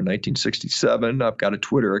BAKER 1967. I've got a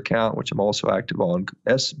Twitter account which I'm also active on,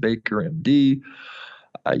 SBakerMD.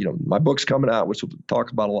 My book's coming out, which will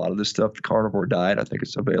talk about a lot of this stuff, the carnivore diet. I think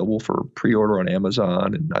it's available for pre-order on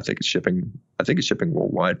Amazon, and I think it's shipping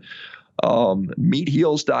worldwide.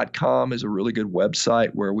 Meatheals.com is a really good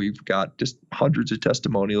website where we've got just hundreds of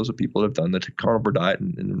testimonials of people that have done the carnivore diet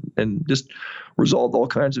and just resolved all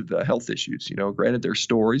kinds of health issues. Granted, they're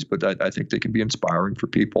stories, but I think they can be inspiring for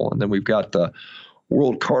people. And then we've got the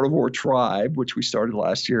World Carnivore Tribe, which we started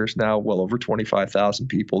last year, is now well over 25,000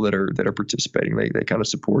 people that are participating. They kind of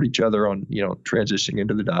support each other on transitioning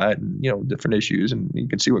into the diet and different issues, and you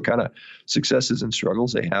can see what kind of successes and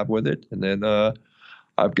struggles they have with it. And then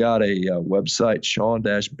I've got a website,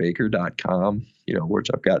 shawn-baker.com, which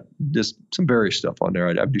I've got just some various stuff on there.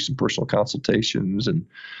 I do some personal consultations and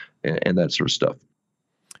that sort of stuff.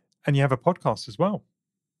 And you have a podcast as well.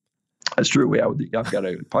 That's true. I've got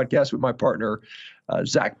a podcast with my partner,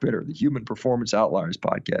 Zach Bitter, the Human Performance Outliers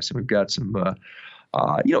podcast, and we've got some,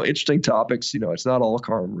 interesting topics. It's not all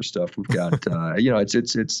carnivore stuff. We've got,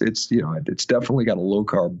 it's definitely got a low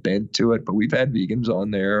carb bent to it. But we've had vegans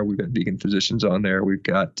on there. We've had vegan physicians on there. We've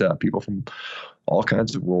got people from all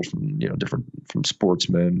kinds of worlds, from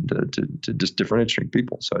sportsmen to just different interesting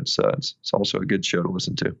people. So it's also a good show to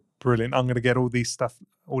listen to. Brilliant. I'm going to get all this stuff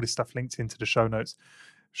linked into the show notes.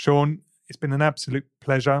 Sean, it's been an absolute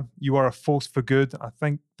pleasure. You are a force for good. I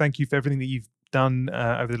thank you for everything that you've done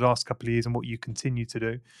over the last couple of years and what you continue to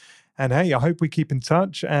do. And hey, I hope we keep in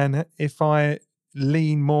touch. And if I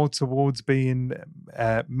lean more towards being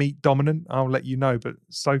meat dominant, I'll let you know. But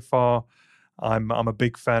so far, I'm a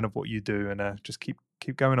big fan of what you do, and just keep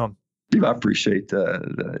going on. Steve, I appreciate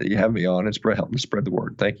you having me on and helping to spread the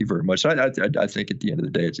word. Thank you very much. I think at the end of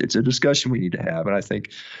the day, it's a discussion we need to have, and I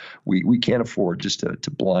think we can't afford just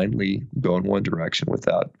to blindly go in one direction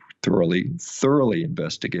without thoroughly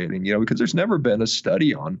investigating. Because there's never been a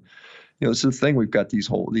study on. It's the thing. We've got these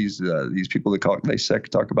people that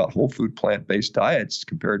talk about whole food plant-based diets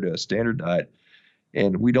compared to a standard diet.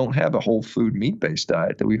 And we don't have a whole food meat-based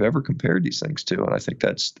diet that we've ever compared these things to. And I think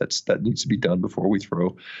that needs to be done before we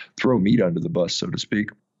throw meat under the bus, so to speak.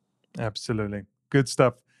 Absolutely. Good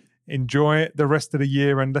stuff. Enjoy the rest of the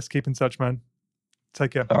year, and let's keep in touch, man.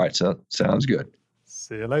 Take care. All right. So sounds good.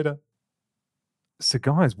 See you later. So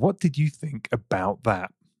guys, what did you think about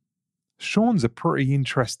that? Sean's a pretty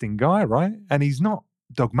interesting guy, right? And he's not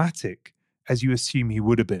dogmatic as you assume he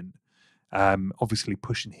would have been. Obviously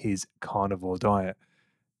pushing his carnivore diet.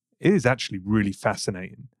 It is actually really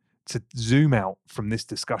fascinating to zoom out from this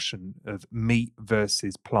discussion of meat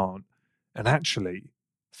versus plant and actually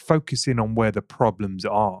focus in on where the problems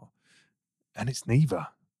are. And it's neither.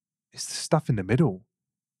 It's the stuff in the middle.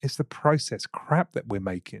 It's the processed crap that we're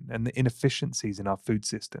making and the inefficiencies in our food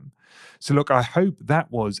system. So look, I hope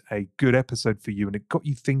that was a good episode for you and it got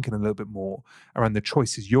you thinking a little bit more around the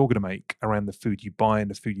choices you're going to make around the food you buy and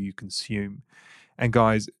the food you consume. And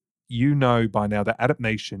guys, you know by now that Adapt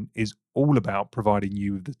Nation is all about providing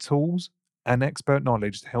you with the tools and expert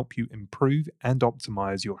knowledge to help you improve and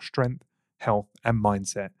optimize your strength, health, and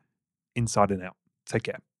mindset inside and out. Take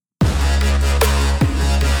care.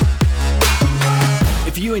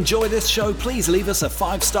 If you enjoy this show, please leave us a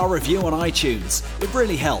 5-star review on iTunes. It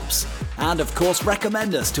really helps. And of course,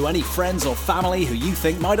 recommend us to any friends or family who you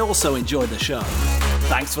think might also enjoy the show.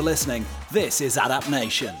 Thanks for listening. This is Adapt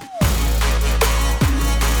Nation.